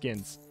different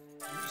skins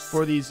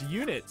for these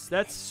units.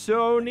 That's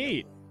so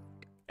neat.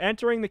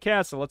 Entering the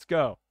castle. Let's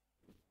go.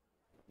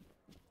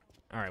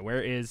 All right,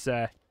 where's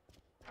the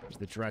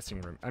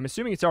dressing room? I'm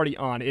assuming it's already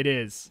on. It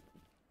is.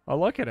 Oh,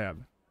 look at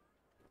him.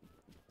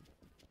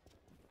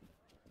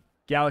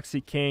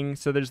 Galaxy King.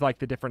 So there's like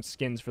the different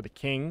skins for the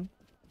king.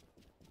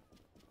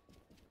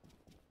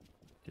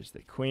 There's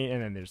the queen,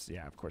 and then there's,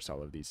 yeah, of course,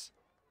 all of these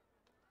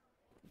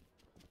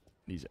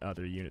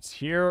other units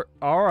here.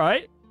 All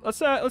right, let's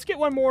get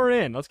one more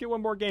in. Let's get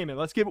one more game in.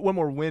 Let's give it one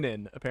more win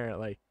in.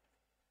 Apparently,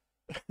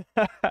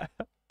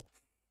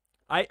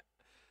 I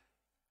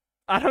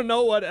don't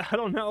know what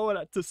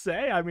to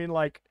say. I mean,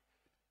 like,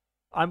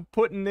 I'm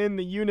putting in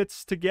the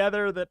units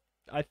together that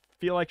I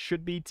feel like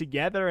should be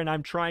together, and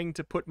I'm trying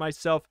to put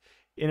myself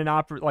in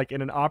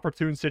an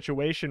opportune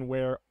situation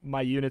where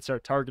my units are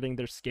targeting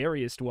their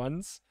scariest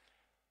ones.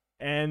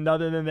 And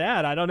other than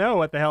that, I don't know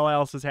what the hell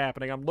else is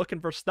happening. I'm looking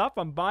for stuff.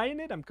 I'm buying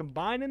it. I'm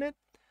combining it.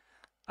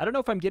 I don't know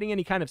if I'm getting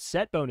any kind of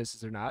set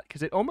bonuses or not,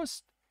 because it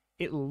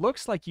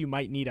looks like you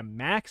might need a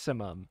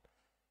maximum.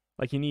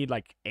 Like you need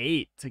like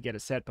 8 to get a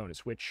set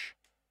bonus, which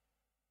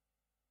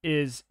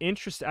is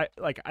interesting.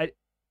 I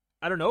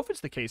don't know if it's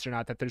the case or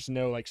not that there's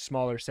no like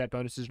smaller set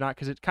bonuses or not,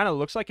 because it kind of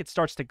looks like it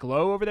starts to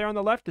glow over there on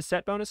the left, the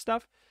set bonus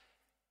stuff,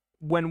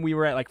 when we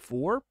were at like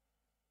 4.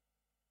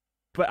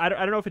 But I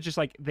don't know if it's just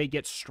like they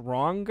get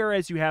stronger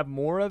as you have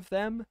more of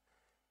them,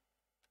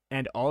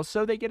 and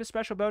also they get a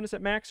special bonus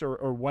at max,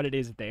 or what it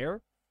is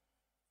there.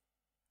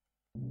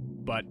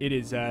 But it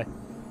is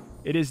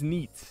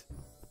neat.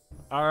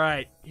 All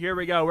right, here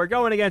we go. We're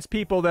going against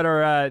people that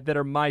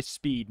are my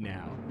speed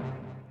now.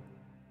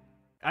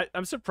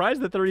 I'm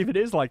surprised that there even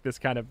is like this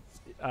kind of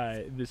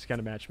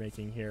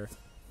matchmaking here.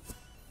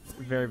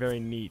 Very, very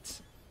neat.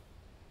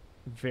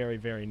 Very,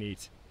 very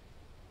neat.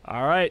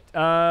 All right.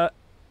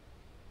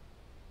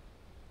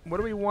 What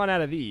do we want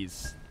out of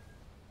these?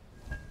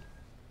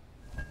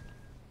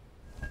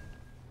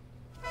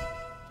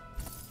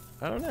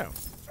 I don't know.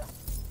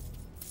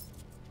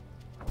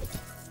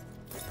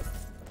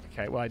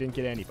 Okay, well, I didn't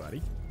get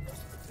anybody.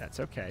 That's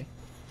okay.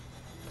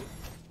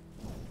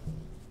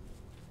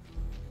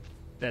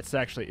 That's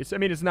actually, I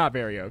mean, it's not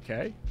very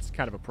okay. It's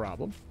kind of a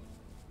problem.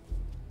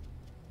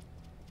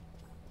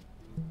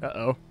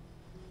 Uh-oh.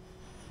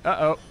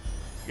 Uh-oh.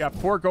 We got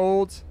 4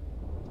 golds.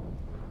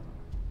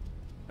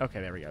 Okay,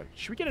 there we go.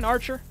 Should we get an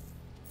archer?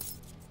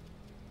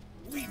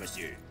 Oui,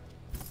 monsieur.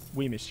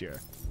 Oui, monsieur.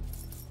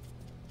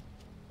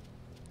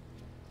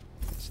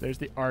 So there's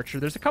the archer.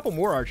 There's a couple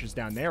more archers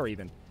down there,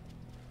 even.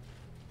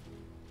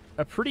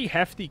 A pretty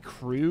hefty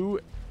crew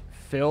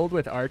filled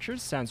with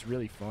archers sounds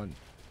really fun.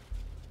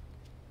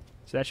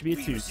 So that should be a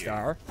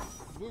 2-star.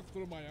 Look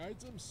through my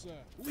items, sir.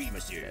 Oui,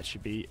 monsieur. That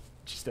should be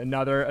just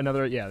another.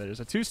 Yeah, there's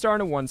a 2-star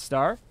and a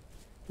 1-star.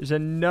 There's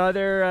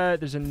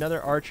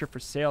another archer for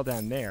sale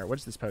down there.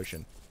 What's this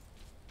potion?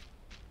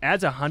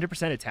 Adds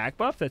 100% attack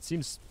buff? That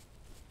seems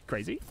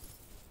crazy.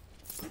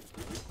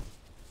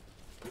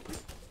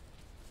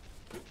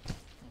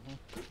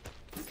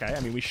 Okay,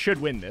 I mean, we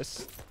should win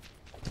this.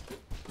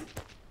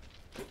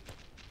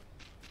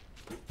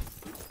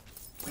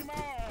 We march.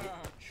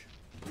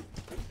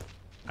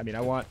 I mean,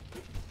 what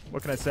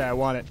can I say? I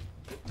want it.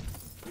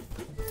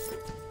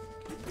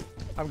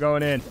 I'm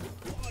going in.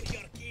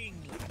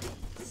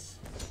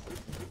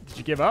 Did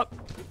you give up?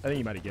 I think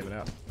you might have given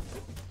up.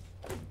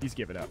 He's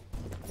given up.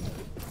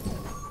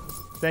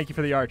 Thank you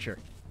for the archer.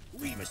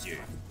 Oui, monsieur.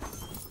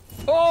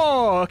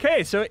 Oh,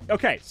 okay.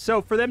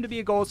 So for them to be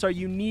a gold star,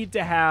 you need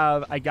to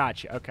have. I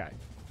got you. Okay.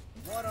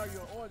 What are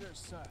your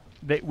orders, sir?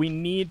 We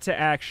need to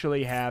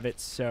actually have it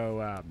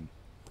so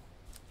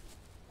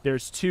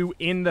there's 2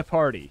 in the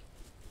party.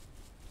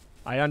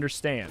 I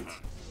understand.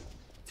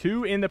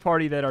 2 in the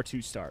party that are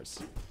 2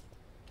 stars.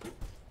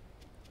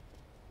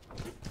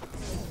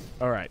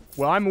 All right.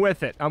 Well, I'm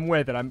with it. I'm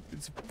with it.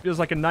 It feels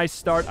like a nice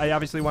start. I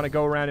obviously want to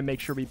go around and make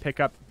sure we pick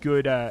up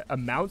good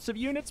amounts of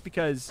units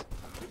because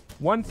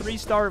 1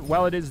 3-star,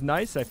 while it is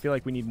nice, I feel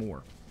like we need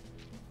more.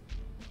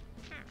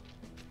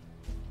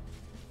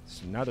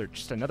 It's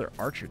just another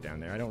archer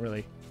down there. I don't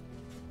really...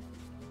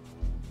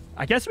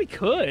 I guess we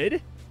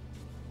could.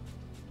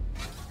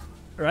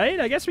 Right?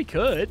 I guess we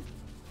could.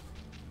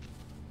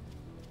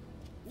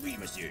 Oui,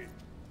 monsieur.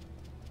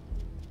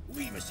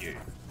 Oui, monsieur.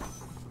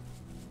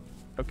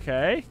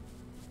 Okay.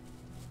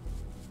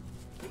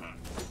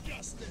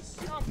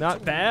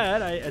 Not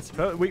bad. I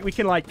suppose we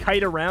can like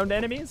kite around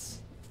enemies.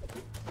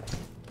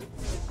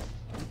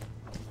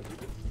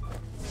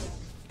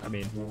 I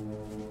mean,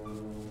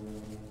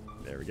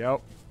 there we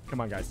go.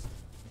 Come on, guys.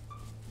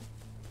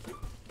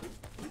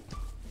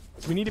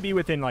 So we need to be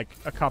within like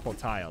a couple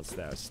tiles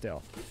though.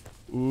 Still.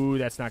 Ooh,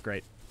 that's not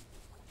great.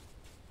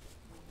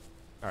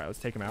 All right, let's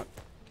take him out.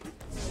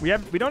 We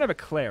don't have a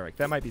cleric.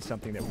 That might be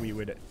something that we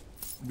would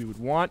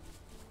want.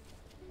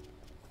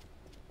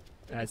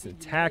 As an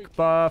attack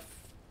buff.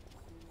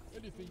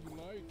 Anything you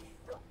like.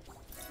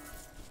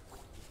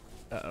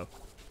 Uh-oh.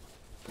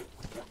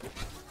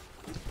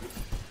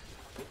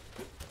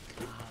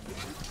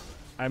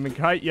 I'm gonna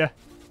kite ya.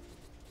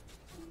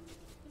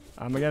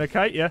 I'm gonna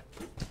kite ya.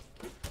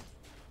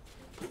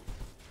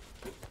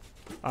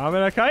 I'm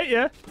gonna kite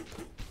ya.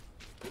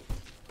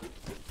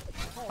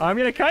 I'm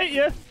gonna kite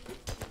ya.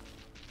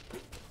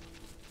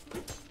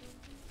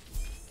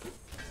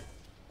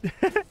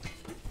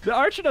 The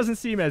archer doesn't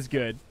seem as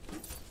good.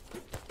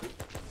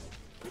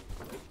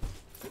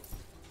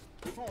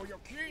 For your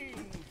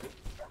king.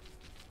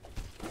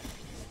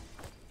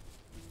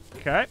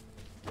 Okay.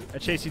 I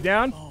chase you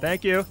down.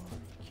 Thank you.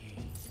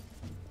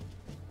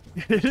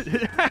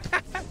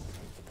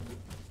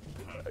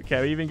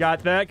 Okay, we even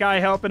got that guy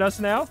helping us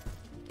now.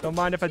 Don't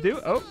mind if I do.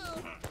 Oh.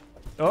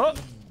 Oh.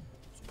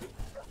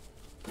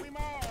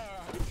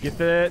 Get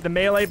the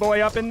melee boy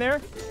up in there.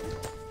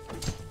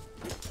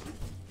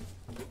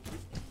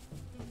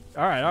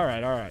 All right, all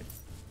right, all right.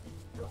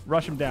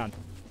 Rush him down.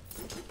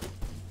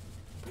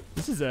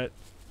 This is a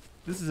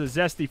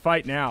zesty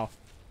fight now.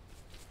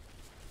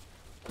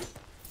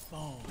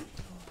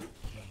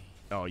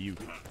 Oh, you.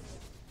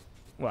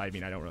 Well, I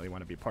mean, I don't really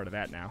want to be part of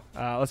that now.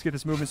 Let's get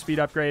this movement speed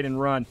upgrade and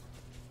run.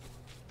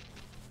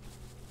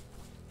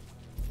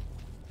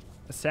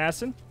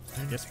 Assassin?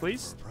 Yes,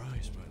 please.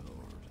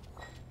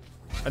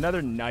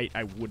 Another knight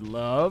I would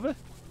love.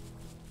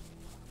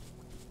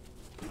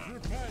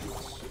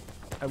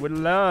 I would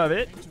love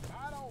it.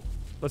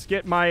 Let's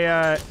get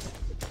my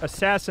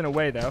assassin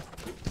away, though.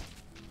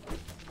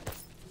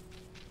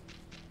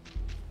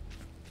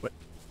 What?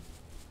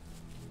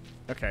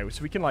 Okay,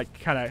 so we can, like,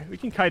 we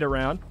can kite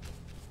around.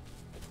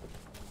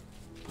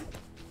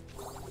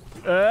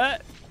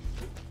 It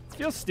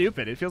feels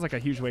stupid. It feels like a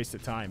huge waste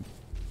of time.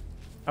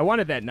 I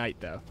wanted that knight,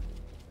 though.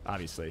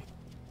 Obviously.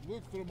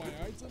 Look through my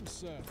items,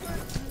 sir.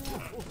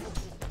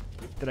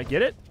 Did I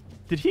get it?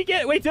 Did he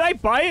get it? Wait, did I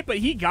buy it, but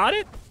he got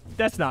it?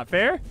 That's not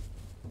fair.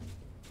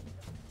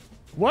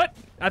 What?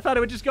 I thought it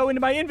would just go into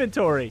my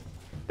inventory.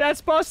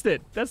 That's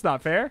busted. That's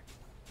not fair.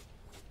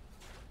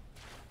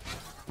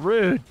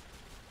 Rude.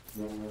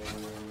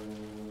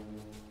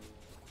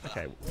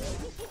 Okay.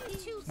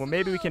 Well,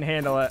 maybe we can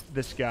handle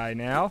this guy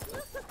now.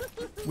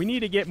 We need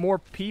to get more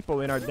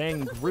people in our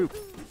dang group.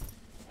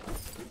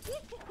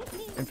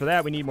 And for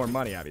that, we need more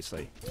money,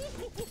 obviously.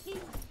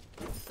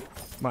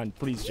 Come on,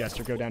 please,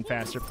 Jester, go down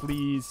faster.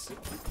 Please.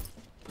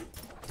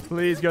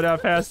 Please go down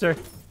faster.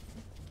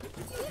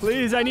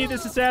 Please, I need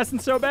this assassin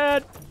so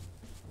bad.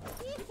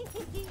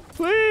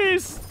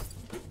 Please.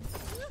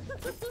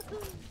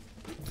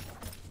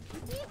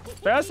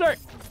 Faster.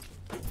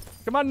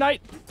 Come on,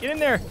 knight. Get in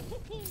there.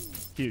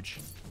 Huge.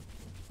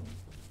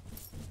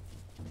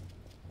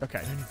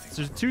 Okay.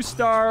 So there's a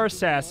 2-star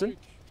assassin.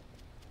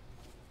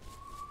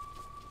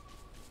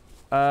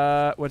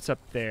 What's up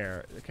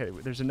there? Okay,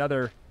 there's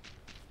another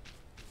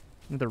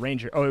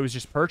ranger. Oh, it was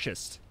just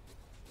purchased.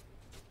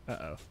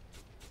 Uh-oh.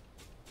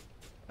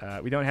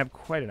 We don't have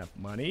quite enough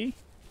money.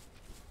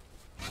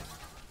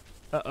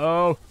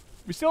 Uh-oh.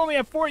 We still only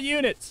have 4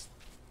 units.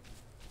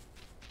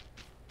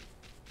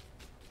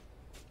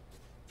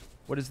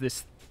 What is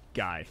this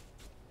guy?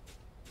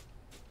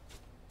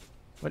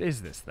 What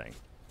is this thing?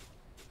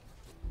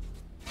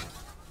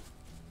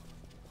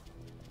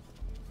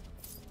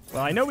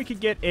 Well, I know we could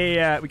get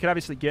a, we could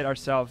obviously get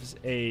ourselves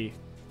a,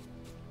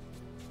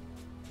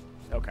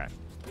 okay.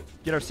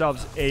 Get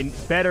ourselves a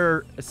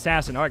better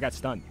assassin. Oh, I got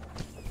stunned.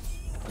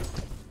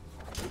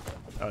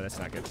 Oh, that's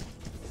not good.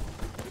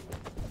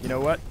 You know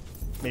what?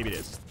 Maybe it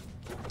is.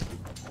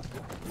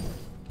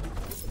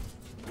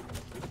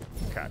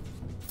 Okay.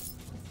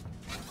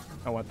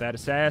 I want that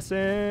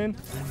assassin.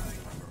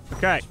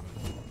 Okay.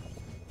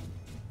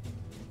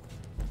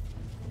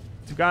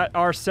 We've got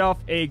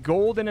ourselves a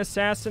golden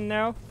assassin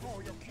now.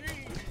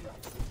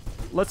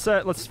 Let's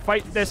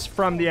fight this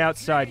from the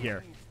outside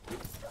here.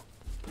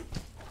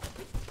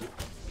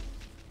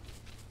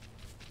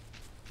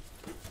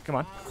 Come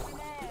on.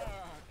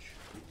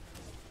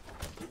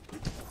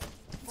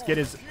 Let's get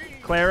his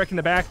cleric in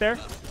the back there.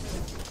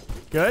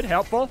 Good.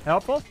 Helpful.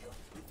 Helpful.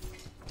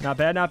 Not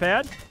bad. Not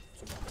bad.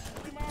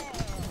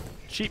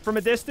 Cheat from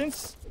a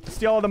distance.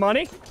 Steal all the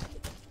money.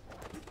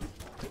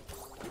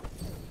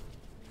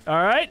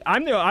 All right.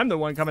 I'm the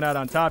one coming out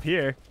on top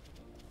here.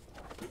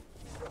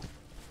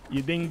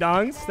 You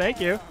ding-dongs.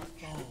 Thank you.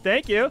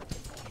 Thank you.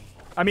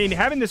 I mean,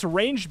 having this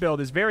ranged build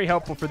is very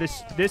helpful for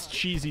this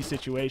cheesy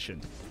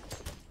situation.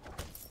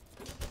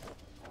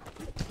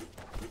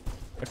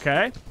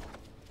 Okay.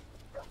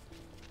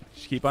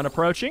 Just keep on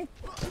approaching.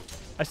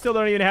 I still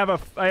don't even have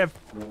I have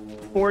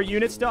 4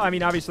 units still. I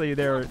mean, obviously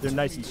they're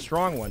nice and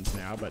strong ones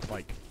now, but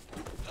like.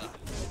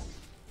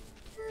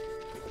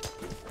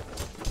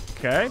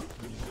 Okay.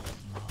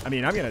 I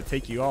mean, I'm gonna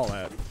take you all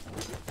out.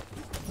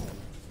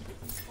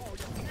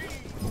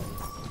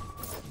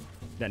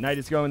 That knight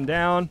is going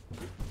down.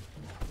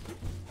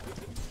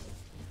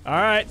 All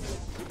right.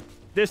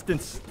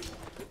 Distance.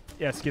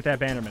 Yes, get that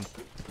bannerman.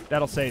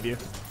 That'll save you.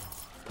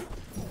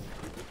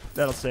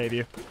 That'll save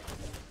you.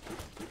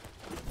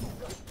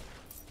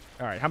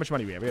 All right, how much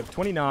money do we have? We have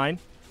 29.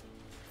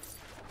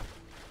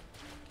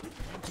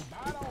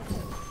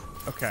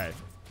 Okay.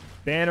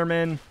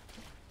 Bannerman.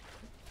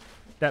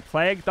 That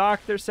plague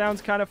doctor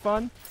sounds kind of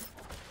fun.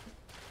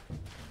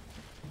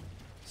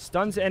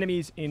 Stuns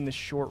enemies in the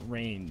short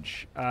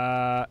range.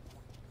 Cleanse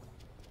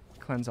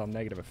all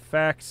negative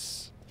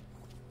effects.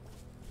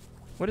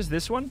 What is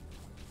this one?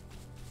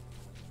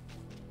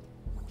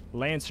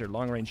 Lancer,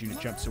 long-range unit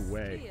jumps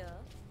away.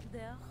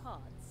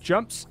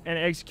 Jumps and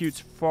executes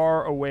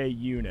far away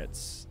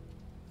units.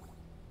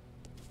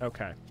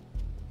 Okay.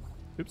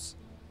 Oops.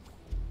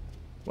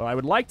 Well, I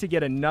would like to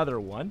get another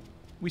one.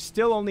 We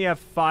still only have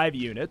 5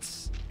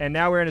 units, and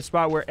now we're in a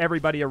spot where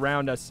everybody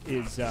around us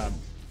is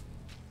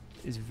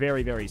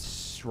very, very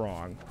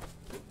strong.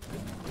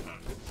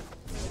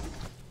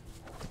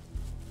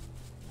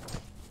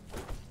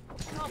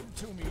 Come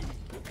to me.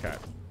 Okay.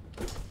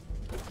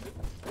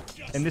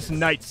 And this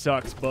knight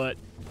sucks, but...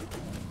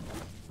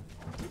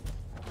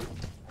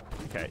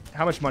 Okay,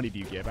 how much money do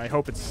you give? I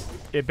hope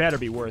it better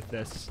be worth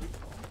this.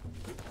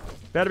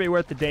 Better be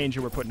worth the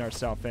danger we're putting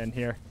ourselves in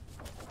here.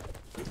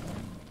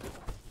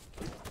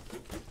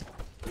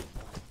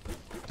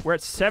 We're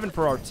at 7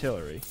 for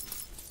artillery.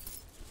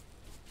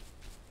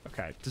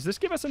 Okay, does this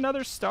give us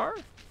another star?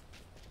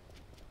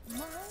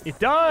 It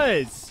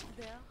does!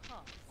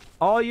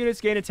 All units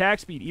gain attack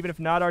speed, even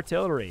if not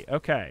artillery.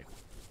 Okay.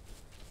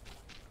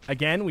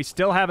 Again, we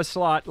still have a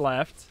slot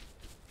left.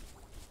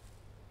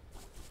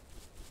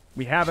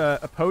 We have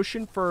a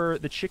potion for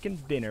the chicken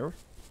dinner.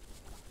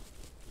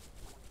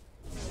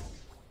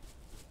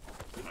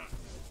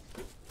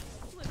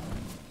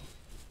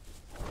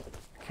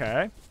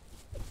 Okay.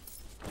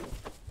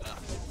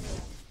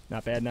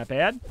 Not bad, not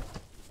bad.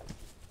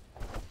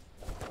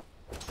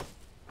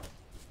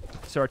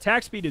 So our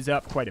attack speed is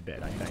up quite a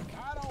bit, I think.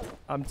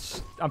 I'm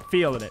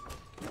feeling it.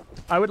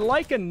 I would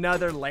like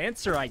another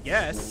Lancer, I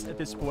guess, at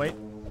this point.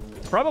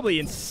 Probably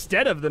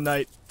instead of the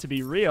Knight, to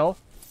be real.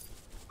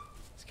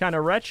 He's kind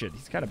of wretched.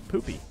 He's kind of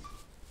poopy.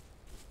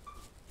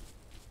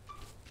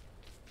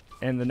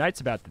 And the Knight's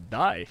about to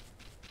die.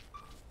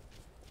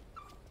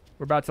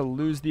 We're about to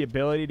lose the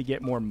ability to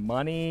get more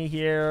money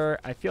here.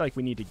 I feel like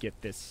we need to get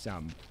this,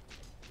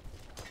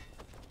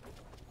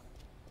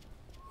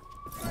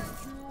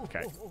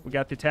 Okay, we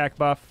got the attack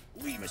buff.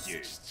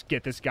 Let's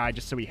get this guy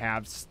just so we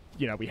have,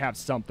 you know, we have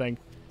something.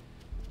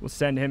 We'll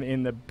send him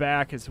in the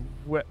back as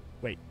well.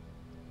 Wait,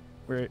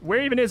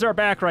 where even is our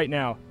back right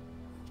now?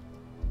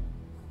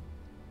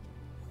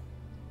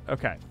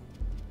 Okay,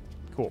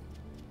 cool.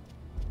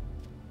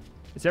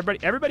 Is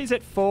everybody's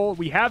at full?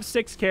 We have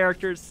 6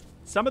 characters.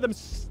 Some of them,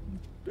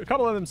 a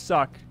couple of them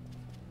suck.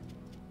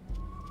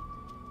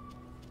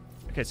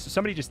 Okay, so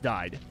somebody just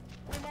died.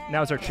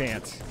 Now's our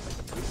chance.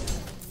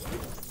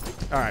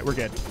 All right, we're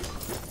good.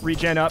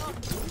 Regen up.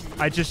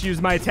 I just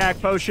used my attack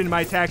potion.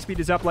 My attack speed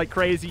is up like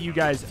crazy. You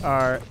guys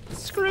are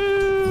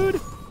screwed.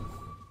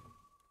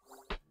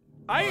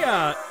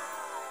 Oh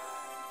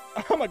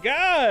my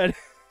God.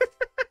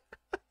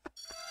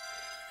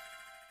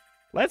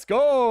 Let's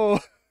go.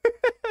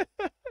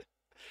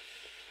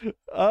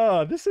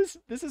 Oh, this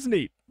is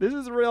neat. This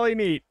is really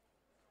neat.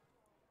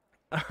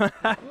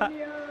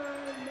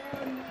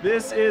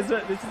 This is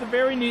a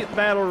very neat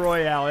battle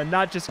royale, and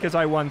not just because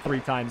I won 3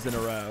 times in a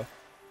row.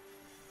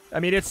 I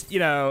mean, it's, you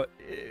know,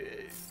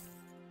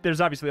 there's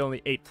obviously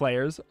only 8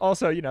 players.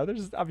 Also, you know,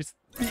 there's obviously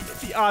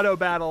the auto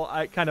battle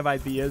kind of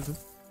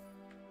ideas.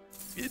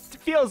 It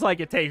feels like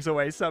it takes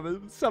away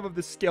some of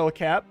the skill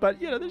cap, but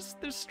you know, there's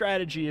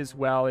strategy as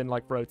well in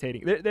like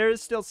rotating. There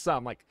is still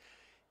some, like,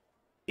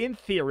 in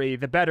theory,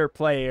 the better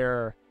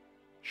player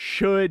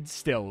should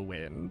still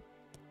win,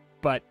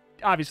 but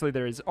obviously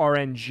there is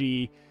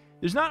RNG.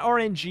 There's not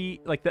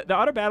RNG, like the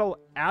auto battle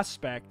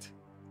aspect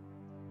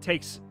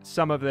takes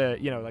some of the,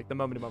 you know, like the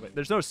moment to moment.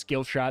 There's no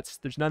skill shots.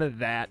 There's none of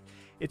that.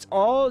 It's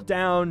all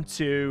down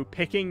to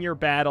picking your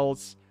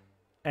battles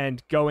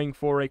and going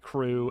for a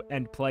crew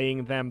and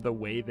playing them the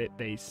way that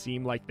they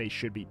seem like they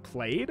should be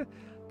played.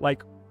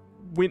 Like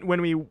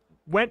when we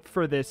went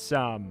for this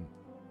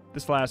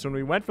this last one,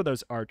 we went for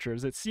those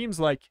archers. It seems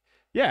like,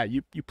 yeah,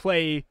 you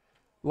play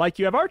like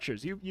you have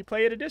archers. You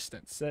play at a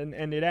distance,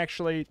 and it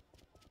actually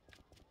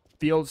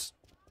feels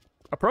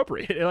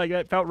appropriate. Like,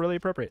 that felt really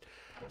appropriate.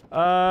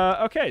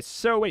 Okay,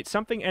 so wait,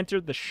 something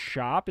entered the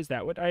shop. Is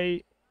that what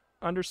I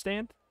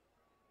understand?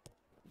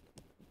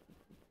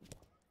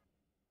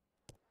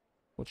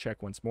 We'll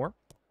check once more.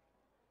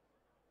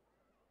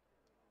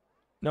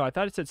 No, I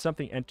thought it said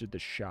something entered the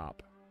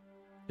shop.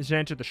 Is it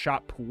entered the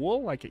shop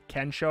pool? Like, it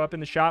can show up in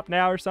the shop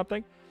now or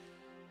something?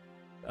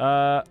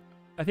 I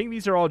think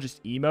these are all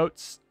just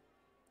emotes.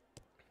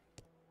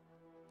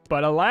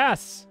 But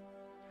alas.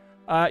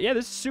 Yeah,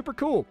 this is super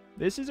cool.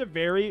 This is a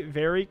very,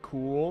 very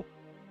cool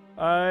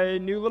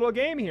new little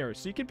game here.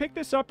 So you can pick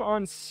this up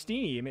on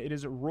Steam. It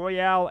is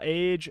Royale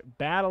Age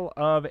Battle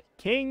of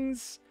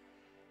Kings.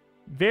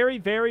 Very,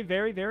 very,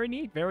 very, very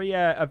neat. Very,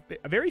 a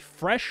very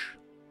fresh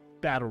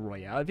battle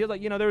royale. I feel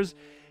like, you know, there's,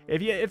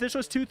 if this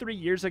was 2-3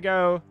 years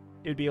ago,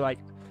 it'd be like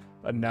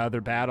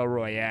another battle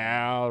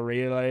royale,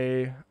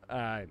 really.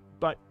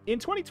 But in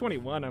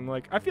 2021, I'm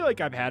like, I feel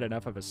like I've had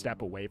enough of a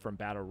step away from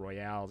battle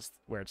royales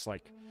where it's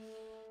like,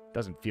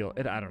 doesn't feel,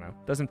 I don't know,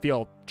 doesn't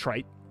feel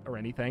trite or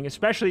anything,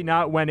 especially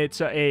not when it's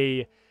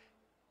a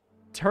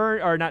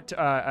turn, or not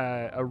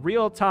a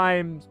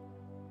real-time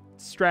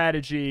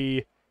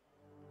strategy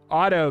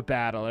auto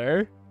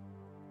battler.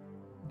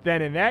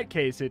 Then in that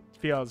case, it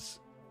feels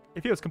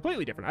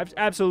completely different. I've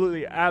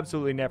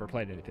absolutely never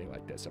played anything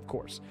like this, of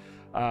course.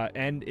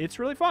 And it's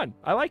really fun.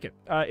 I like it.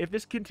 If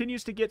this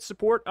continues to get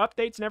support,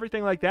 updates, and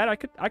everything like that,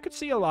 I could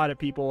see a lot of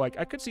people, like,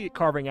 I could see it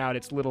carving out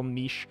its little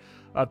niche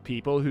of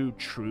people who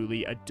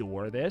truly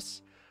adore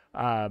this.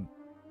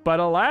 But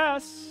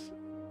alas,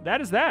 that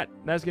is that.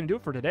 That's going to do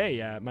it for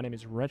today. My name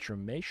is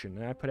Retromation,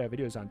 and I put out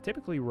videos on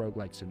typically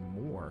roguelikes and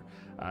more.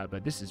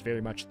 But this is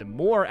very much the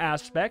more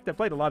aspect. I've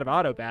played a lot of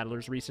auto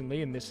battlers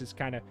recently, and this is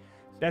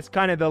that's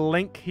kind of the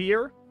link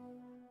here.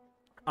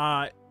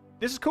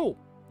 This is cool.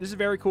 This is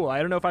very cool. I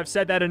don't know if I've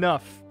said that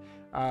enough.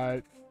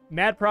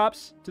 Mad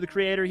props to the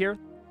creator here.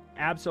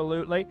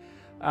 Absolutely.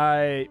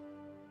 Thank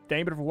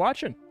you for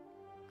watching.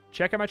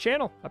 Check out my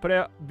channel. I put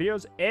out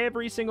videos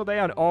every single day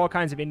on all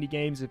kinds of indie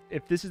games.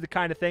 If this is the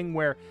kind of thing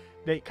where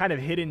the kind of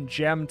hidden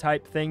gem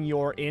type thing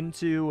you're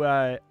into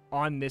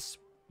on this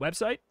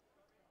website,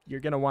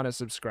 you're going to want to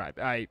subscribe.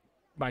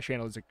 My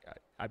channel is,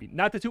 I mean,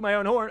 not to toot my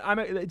own horn.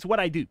 It's what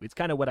I do. It's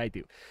kind of what I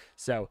do.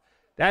 So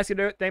that's going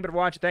to do it. Thank you for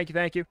watching. Thank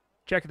you.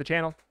 Check out the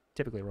channel.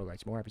 Typically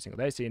roguelikes more every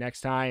single day. See you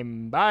next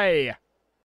time. Bye.